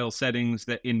high-profile settings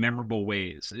that in memorable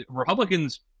ways.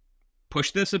 Republicans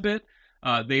pushed this a bit.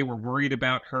 They were worried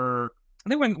about her.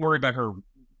 They weren't worried about her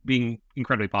being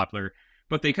incredibly popular,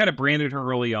 but they kind of branded her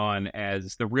early on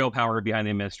as the real power behind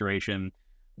the administration.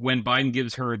 When Biden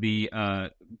gives her the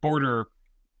border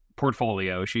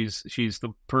portfolio, she's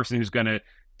the person who's going to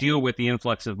deal with the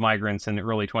influx of migrants in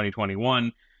early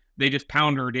 2021. They just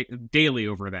pound her daily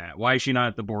over that. Why is she not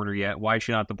at the border yet? Why is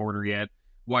she not at the border yet?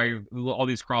 Why all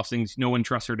these crossings? No one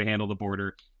trusts her to handle the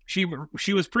border. She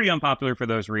was pretty unpopular for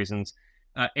those reasons.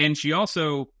 And she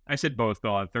also, I said both,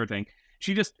 Bill, third thing.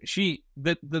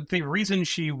 The reason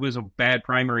she was a bad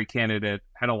primary candidate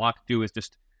had a lot to do with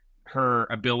just her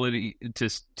ability to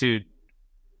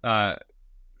I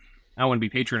don't want to be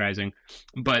patronizing,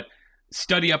 but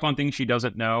study up on things she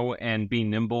doesn't know and be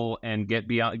nimble and get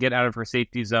out of her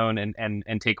safety zone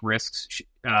and take risks.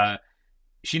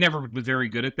 She never was very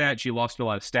good at that. She lost a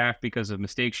lot of staff because of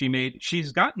mistakes she made.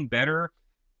 She's gotten better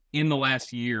in the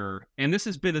last year, and this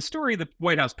has been a story the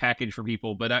White House packaged for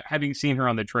people, but having seen her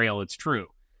on the trail, it's true.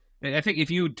 I think if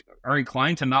you are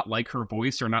inclined to not like her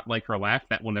voice or not like her laugh,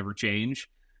 that will never change.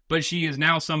 But she is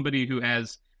now somebody who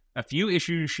has a few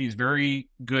issues she's very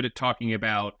good at talking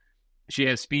about. She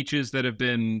has speeches that have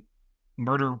been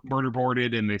murder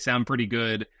boarded, and they sound pretty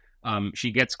good.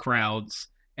 She gets crowds,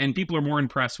 and people are more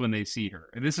impressed when they see her.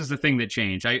 And this is the thing that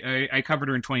changed. I covered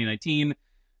her in 2019.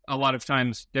 A lot of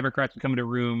times, Democrats would come into a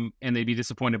room and they'd be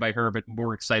disappointed by her, but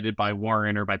more excited by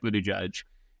Warren or by Buttigieg.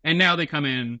 And now they come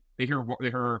in, they hear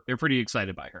her, they're pretty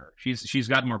excited by her. She's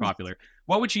gotten more popular.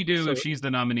 What would she do if she's the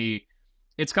nominee?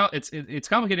 It's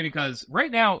complicated because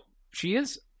right now she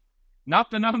is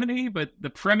not the nominee, but the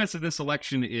premise of this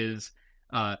election is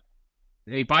a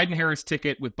Biden-Harris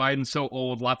ticket with Biden so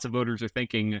old, lots of voters are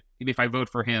thinking, if I vote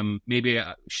for him, maybe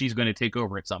she's going to take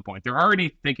over at some point. They're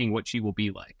already thinking what she will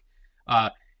be like.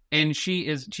 And she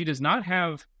does not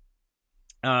have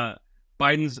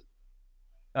Biden's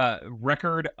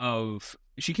record of.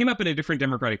 She came up in a different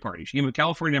Democratic Party. She came up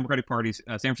California Democratic Party,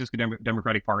 San Francisco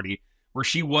Democratic Party, where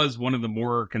she was one of the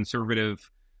more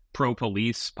conservative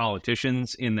pro-police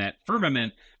politicians in that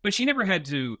firmament. But she never had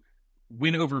to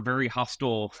win over very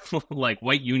hostile like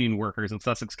white union workers in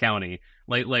Sussex County,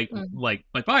 like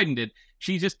Biden did.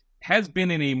 She just has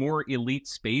been in a more elite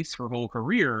space her whole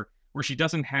career, where she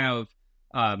doesn't have.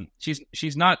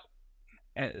 She's not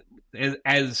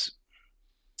as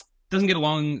doesn't get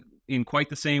along in quite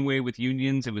the same way with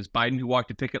unions. It was Biden who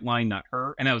walked a picket line, not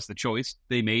her, and that was the choice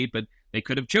they made. But they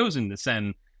could have chosen to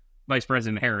send Vice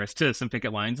President Harris to some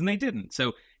picket lines, and they didn't.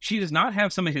 So she does not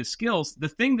have some of his skills. The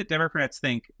thing that Democrats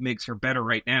think makes her better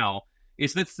right now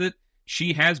is that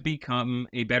she has become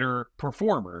a better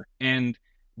performer. And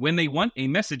when they want a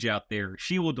message out there,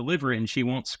 she will deliver it and she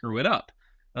won't screw it up.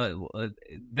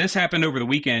 This happened over the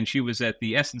weekend. She was at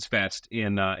the Essence Fest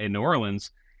in New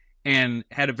Orleans and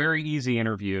had a very easy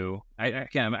interview. I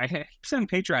sound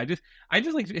patriotic. I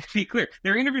just like to be clear.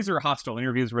 Their interviews are hostile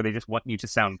interviews where they just want you to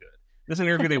sound good. This is an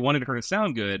interview they wanted her to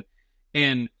sound good,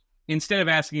 and instead of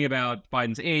asking about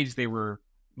Biden's age, they were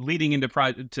leading into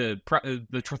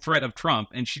the threat of Trump,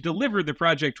 and she delivered the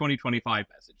Project 2025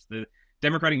 message. The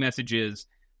Democratic message is,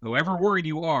 however worried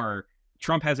you are,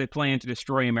 Trump has a plan to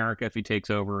destroy America if he takes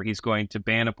over. He's going to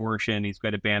ban abortion. He's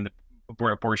going to ban the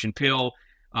abortion pill.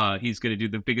 He's going to do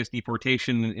the biggest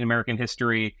deportation in American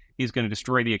history. He's going to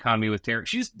destroy the economy with terror.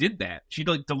 She just did that. She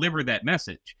delivered that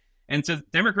message. And so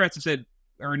Democrats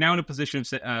are now in a position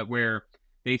where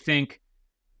they think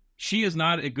she is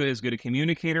not as good a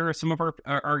communicator as some of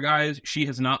our guys. She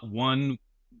has not won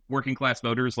working class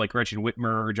voters like Gretchen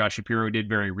Whitmer or Josh Shapiro did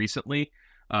very recently.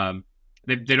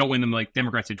 They don't win them like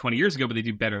Democrats did 20 years ago, but they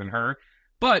do better than her.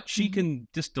 But she can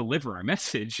just deliver a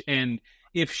message. And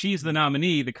if she's the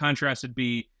nominee, the contrast would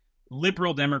be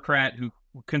liberal Democrat, who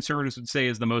conservatives would say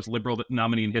is the most liberal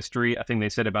nominee in history. I think they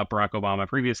said about Barack Obama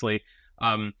previously.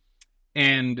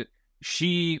 And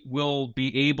she will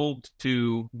be able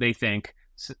to, they think,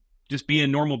 just be a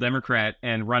normal Democrat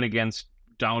and run against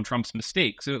Donald Trump's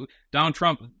mistakes. So Donald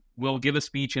Trump will give a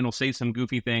speech and he'll say some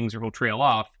goofy things or he'll trail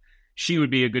off. She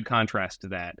would be a good contrast to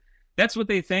that. That's what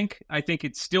they think. I think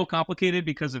it's still complicated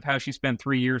because of how she spent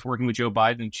 3 years working with Joe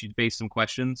Biden, and she faced some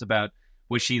questions about,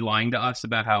 was she lying to us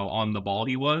about how on the ball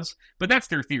he was? But that's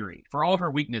their theory. For all of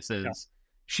her weaknesses,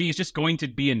 she's just going to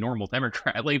be a normal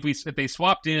Democrat. Like if they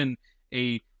swapped in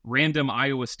a random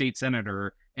Iowa state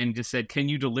senator and just said, can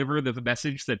you deliver the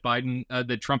message that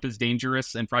that Trump is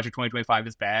dangerous and Project 2025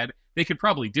 is bad, they could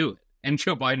probably do it. And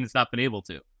Joe Biden has not been able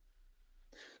to.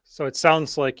 So it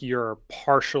sounds like you're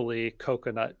partially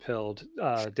coconut pilled,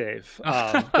 Dave.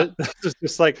 It's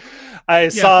just like I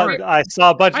saw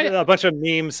a bunch of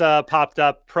memes popped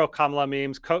up, pro Kamala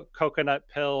memes, coconut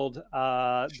pilled.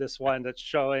 This one that's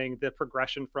showing the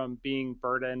progression from being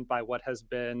burdened by what has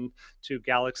been to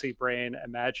galaxy brain,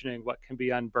 imagining what can be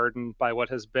unburdened by what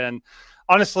has been.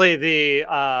 Honestly,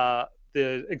 the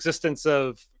existence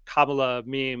of Kamala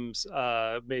memes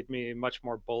made me much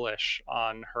more bullish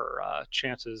on her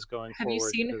chances going forward. Have you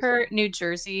seen her New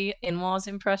Jersey in-laws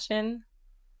impression?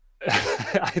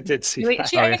 I did see that.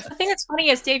 The thing that's funny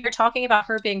is, Dave, you're talking about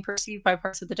her being perceived by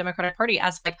parts of the Democratic Party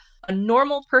as like a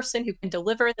normal person who can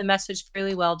deliver the message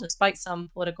really well despite some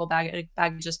political baggage,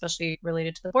 especially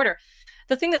related to the border.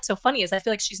 The thing that's so funny is I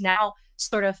feel like she's now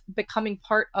sort of becoming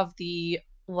part of the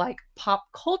like pop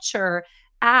culture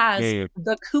as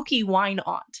the kooky wine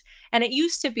aunt. And it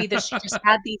used to be that she just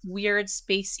had these weird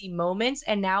spacey moments,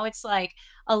 and now it's like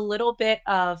a little bit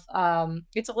of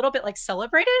it's a little bit like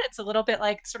celebrated. It's a little bit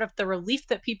like sort of the relief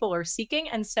that people are seeking.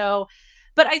 And so,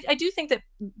 but I do think that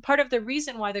part of the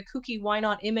reason why the kooky wine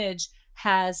aunt image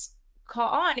has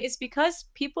caught on is because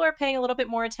people are paying a little bit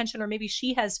more attention, or maybe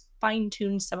she has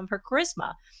fine-tuned some of her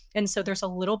charisma. And so there's a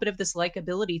little bit of this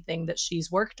likability thing that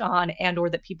she's worked on and or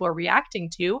that people are reacting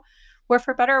to, where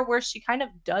for better or worse, she kind of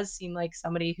does seem like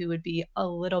somebody who would be a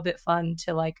little bit fun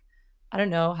to, like, I don't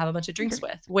know, have a bunch of drinks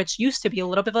with, which used to be a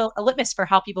little bit of a litmus for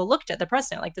how people looked at the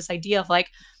president. Like this idea of like,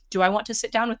 do I want to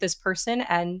sit down with this person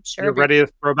and share? You're ready to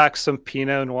throw back some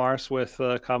Pinot Noirs with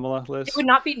Kamala, Liz? It would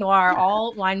not be noir.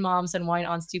 All wine moms and wine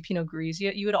aunts do Pinot Gris.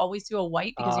 You would always do a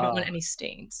white because you don't want any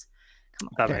stains. Come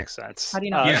on. That makes sense. How do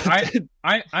you know?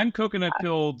 I'm coconut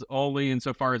pilled only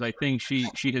insofar as I think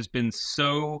she has been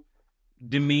so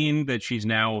demeaned that she's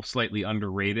now slightly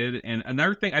underrated. And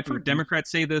another thing, I've heard Democrats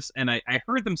say this, and I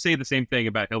heard them say the same thing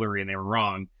about Hillary, and they were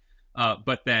wrong,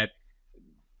 but that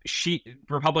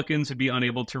Republicans would be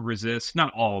unable to resist,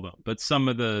 not all of them, but some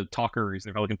of the talkers in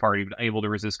the Republican Party would be able to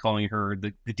resist calling her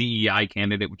the DEI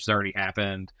candidate, which has already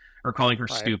happened, or calling her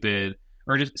stupid,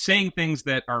 or just saying things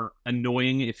that are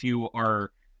annoying if you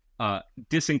are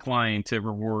disinclined to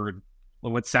reward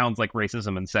what sounds like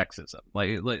racism and sexism.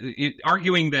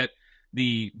 Arguing that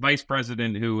the vice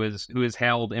president who has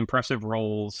held impressive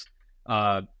roles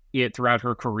throughout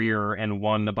her career and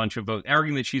won a bunch of votes,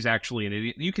 arguing that she's actually an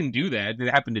idiot. You can do that.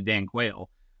 It happened to Dan Quayle.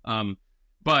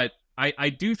 But I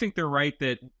do think they're right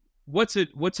that what's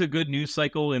a good news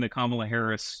cycle in a Kamala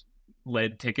Harris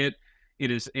led ticket?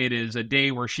 It is a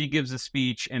day where she gives a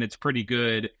speech and it's pretty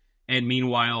good. And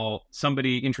meanwhile,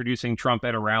 somebody introducing Trump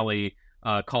at a rally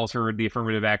calls her the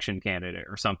affirmative action candidate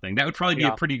or something. That would probably be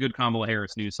a pretty good Kamala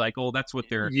Harris news cycle. That's what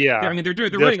they're. I mean, they're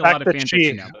writing a lot of fan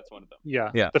fiction now. That's one of them.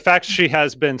 Yeah. The fact she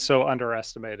has been so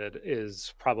underestimated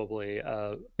is probably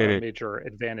a major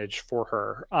advantage for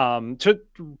her. To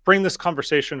bring this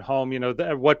conversation home,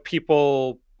 what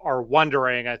people are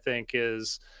wondering, I think,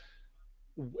 is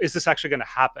this actually going to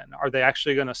happen? Are they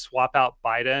actually going to swap out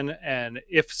Biden? And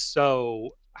if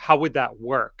so, how would that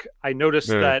work? I noticed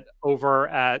that over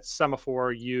at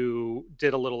Semafor, you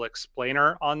did a little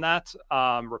explainer on that,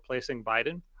 replacing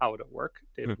Biden. How would it work?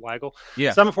 David Weigel.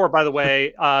 Yeah. Semafor, by the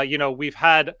way,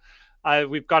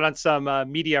 we've gone on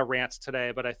some media rants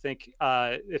today, but I think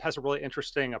it has a really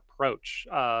interesting approach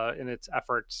in its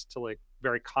efforts to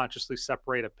very consciously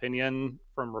separate opinion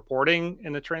from reporting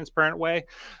in a transparent way.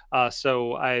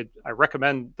 So I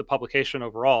recommend the publication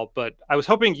overall, but I was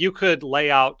hoping you could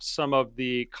lay out some of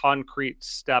the concrete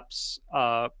steps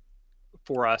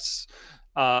for us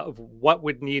of what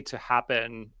would need to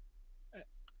happen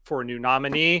for a new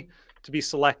nominee to be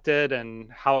selected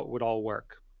and how it would all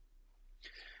work.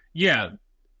 Yeah,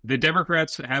 the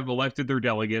Democrats have elected their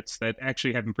delegates. That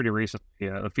actually happened pretty recently,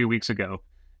 a few weeks ago.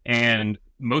 And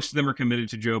most of them are committed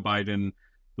to Joe Biden,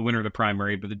 the winner of the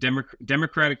primary. But the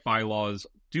Democratic bylaws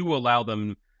do allow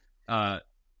them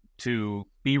to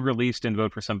be released and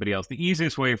vote for somebody else. The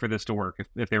easiest way for this to work,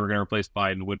 if they were going to replace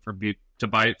Biden, would for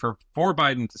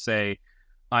Biden to say,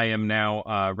 I am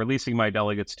now releasing my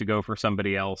delegates to go for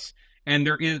somebody else. And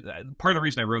there is part of the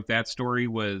reason I wrote that story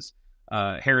was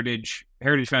Heritage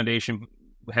Foundation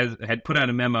had put out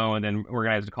a memo and then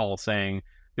organized a call saying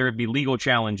there would be legal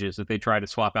challenges if they try to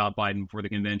swap out Biden before the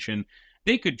convention.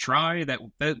 They could try that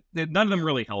none of them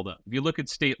really held up. If you look at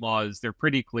state laws, they're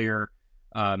pretty clear.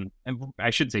 And I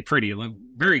should say pretty,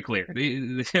 very clear.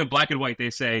 Black and white, they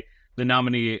say the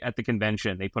nominee at the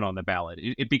convention they put on the ballot.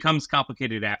 It becomes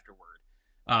complicated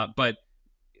afterward. But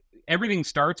everything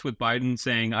starts with Biden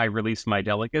saying, I released my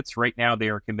delegates. Right now, they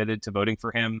are committed to voting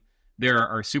for him. There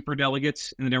are super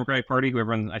delegates in the Democratic Party, who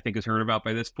everyone, I think, has heard about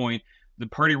by this point. The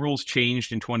party rules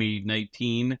changed in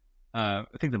 2019. I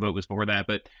think the vote was before that,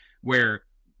 but where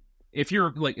if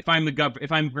you're if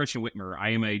I'm Gretchen Whitmer, I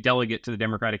am a delegate to the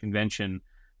Democratic Convention,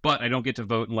 but I don't get to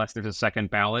vote unless there's a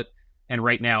second ballot. And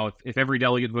right now, if every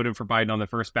delegate voted for Biden on the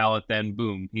first ballot, then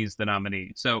boom, he's the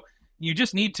nominee. So you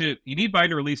just need Biden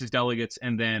to release his delegates,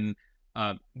 and then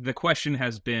the question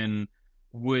has been,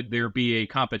 would there be a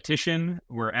competition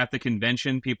where at the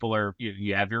convention people are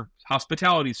you have your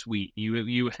hospitality suite,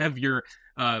 you have your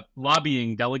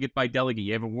lobbying delegate by delegate,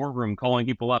 you have a war room calling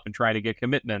people up and trying to get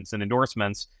commitments and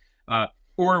endorsements,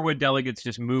 or would delegates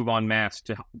just move en masse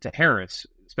to Harris,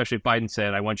 especially if Biden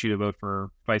said, I want you to vote for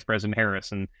Vice President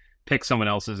Harris and pick someone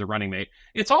else as a running mate.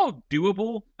 It's all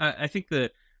doable. I think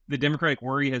the Democratic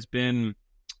worry has been,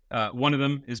 one of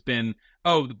them has been,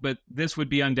 but this would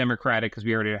be undemocratic because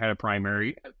we already had a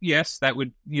primary. Yes,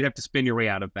 you'd have to spin your way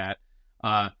out of that.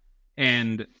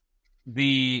 And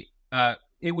it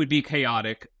would be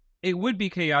chaotic. It would be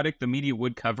chaotic. The media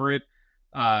would cover it.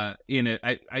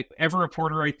 Every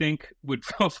reporter, I think, would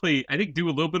probably, do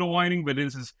a little bit of whining, but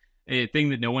this is a thing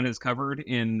that no one has covered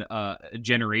in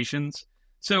generations.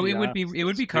 So it would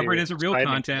be covered as a real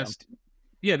contest.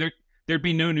 Yeah, there'd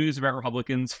be no news about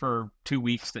Republicans for 2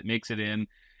 weeks that makes it in.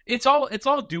 It's all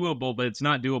doable, but it's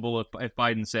not doable if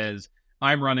Biden says,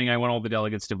 I'm running, I want all the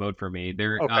delegates to vote for me.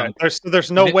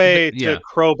 There's no way to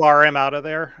crowbar him out of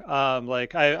there. I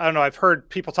don't know, I've heard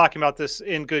people talking about this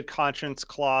in good conscience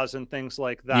clause and things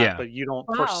like that, but you don't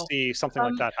foresee something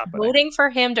like that happening. Voting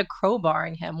for him to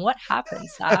crowbarring him, what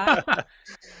happens?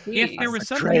 If there was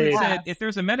something that said, if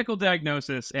there's a medical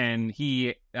diagnosis and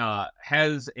he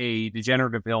has a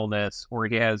degenerative illness or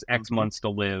he has X months to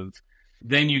live,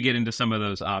 then you get into some of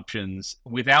those options.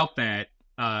 Without that,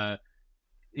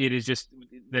 it is just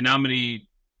the nominee,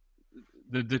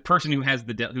 the person who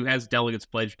has delegates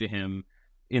pledged to him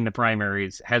in the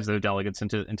primaries has those delegates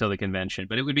until the convention.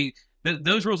 But it would be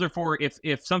those rules are for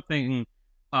if something,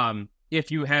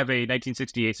 if you have a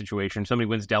 1968 situation, somebody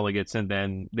wins delegates and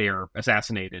then they are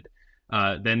assassinated,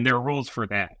 then there are rules for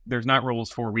that. There's not rules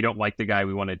for we don't like the guy,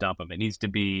 we want to dump him. It needs to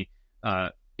be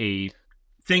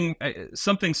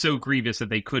something so grievous that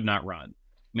they could not run.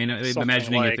 I mean,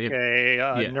 imagining like if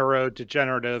a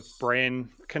neurodegenerative brain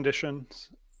condition.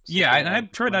 Yeah, and I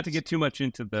try not to get too much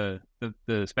into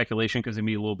the speculation because it'd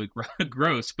be a little bit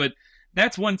gross, but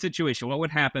that's one situation. What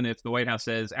would happen if the White House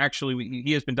says, actually,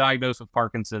 he has been diagnosed with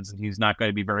Parkinson's and he's not going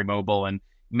to be very mobile and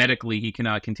medically he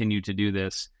cannot continue to do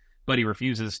this, but he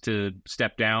refuses to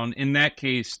step down? In that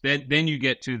case, then you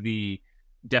get to the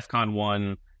DEFCON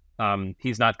 1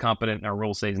 he's not competent, our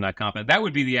rules say he's not competent. That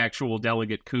would be the actual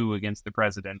delegate coup against the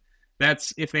president.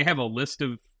 That's if they have a list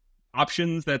of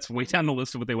options, that's way down the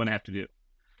list of what they want to have to do.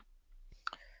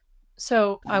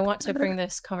 So I want to bring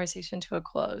this conversation to a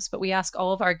close, but we ask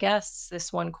all of our guests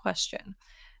this one question.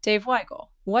 Dave Weigel,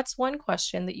 what's one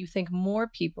question that you think more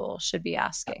people should be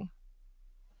asking?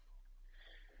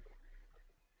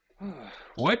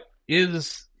 What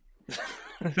is,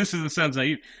 sounds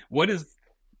naive, what is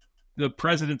the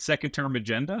president's second term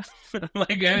agenda?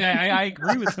 Like, I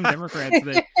agree with some Democrats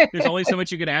that there's only so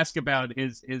much you could ask about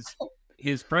his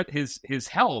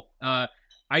health. I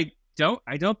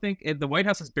don't think the White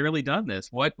House has barely done this.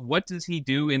 What does he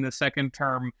do in the second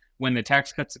term when the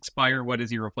tax cuts expire? What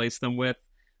does he replace them with?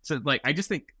 So, like, I just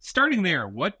think starting there,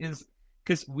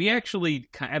 because we actually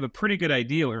have a pretty good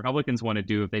idea what Republicans want to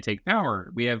do if they take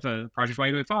power. We have Project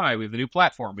 2025, we have the new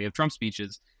platform, we have Trump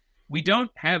speeches. We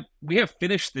have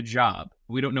finished the job.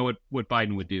 We don't know what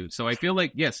Biden would do. So I feel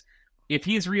like, yes, if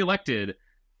he is reelected,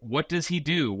 what does he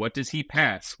do? What does he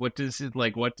pass? What does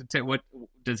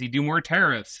does he do more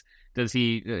tariffs? Does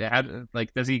he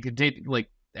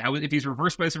if he's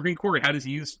reversed by the Supreme Court, how does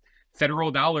he use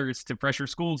federal dollars to pressure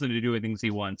schools into doing things he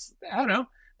wants? I don't know.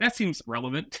 That seems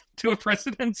relevant to a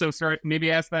president. So maybe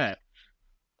ask that.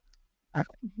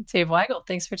 Dave Weigel,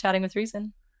 thanks for chatting with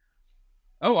Reason.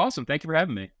 Oh, awesome. Thank you for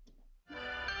having me.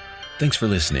 Thanks for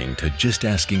listening to Just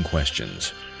Asking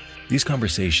Questions. These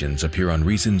conversations appear on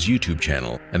Reason's YouTube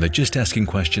channel and the Just Asking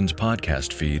Questions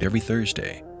podcast feed every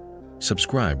Thursday.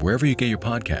 Subscribe wherever you get your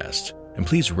podcasts, and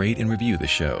please rate and review the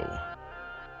show.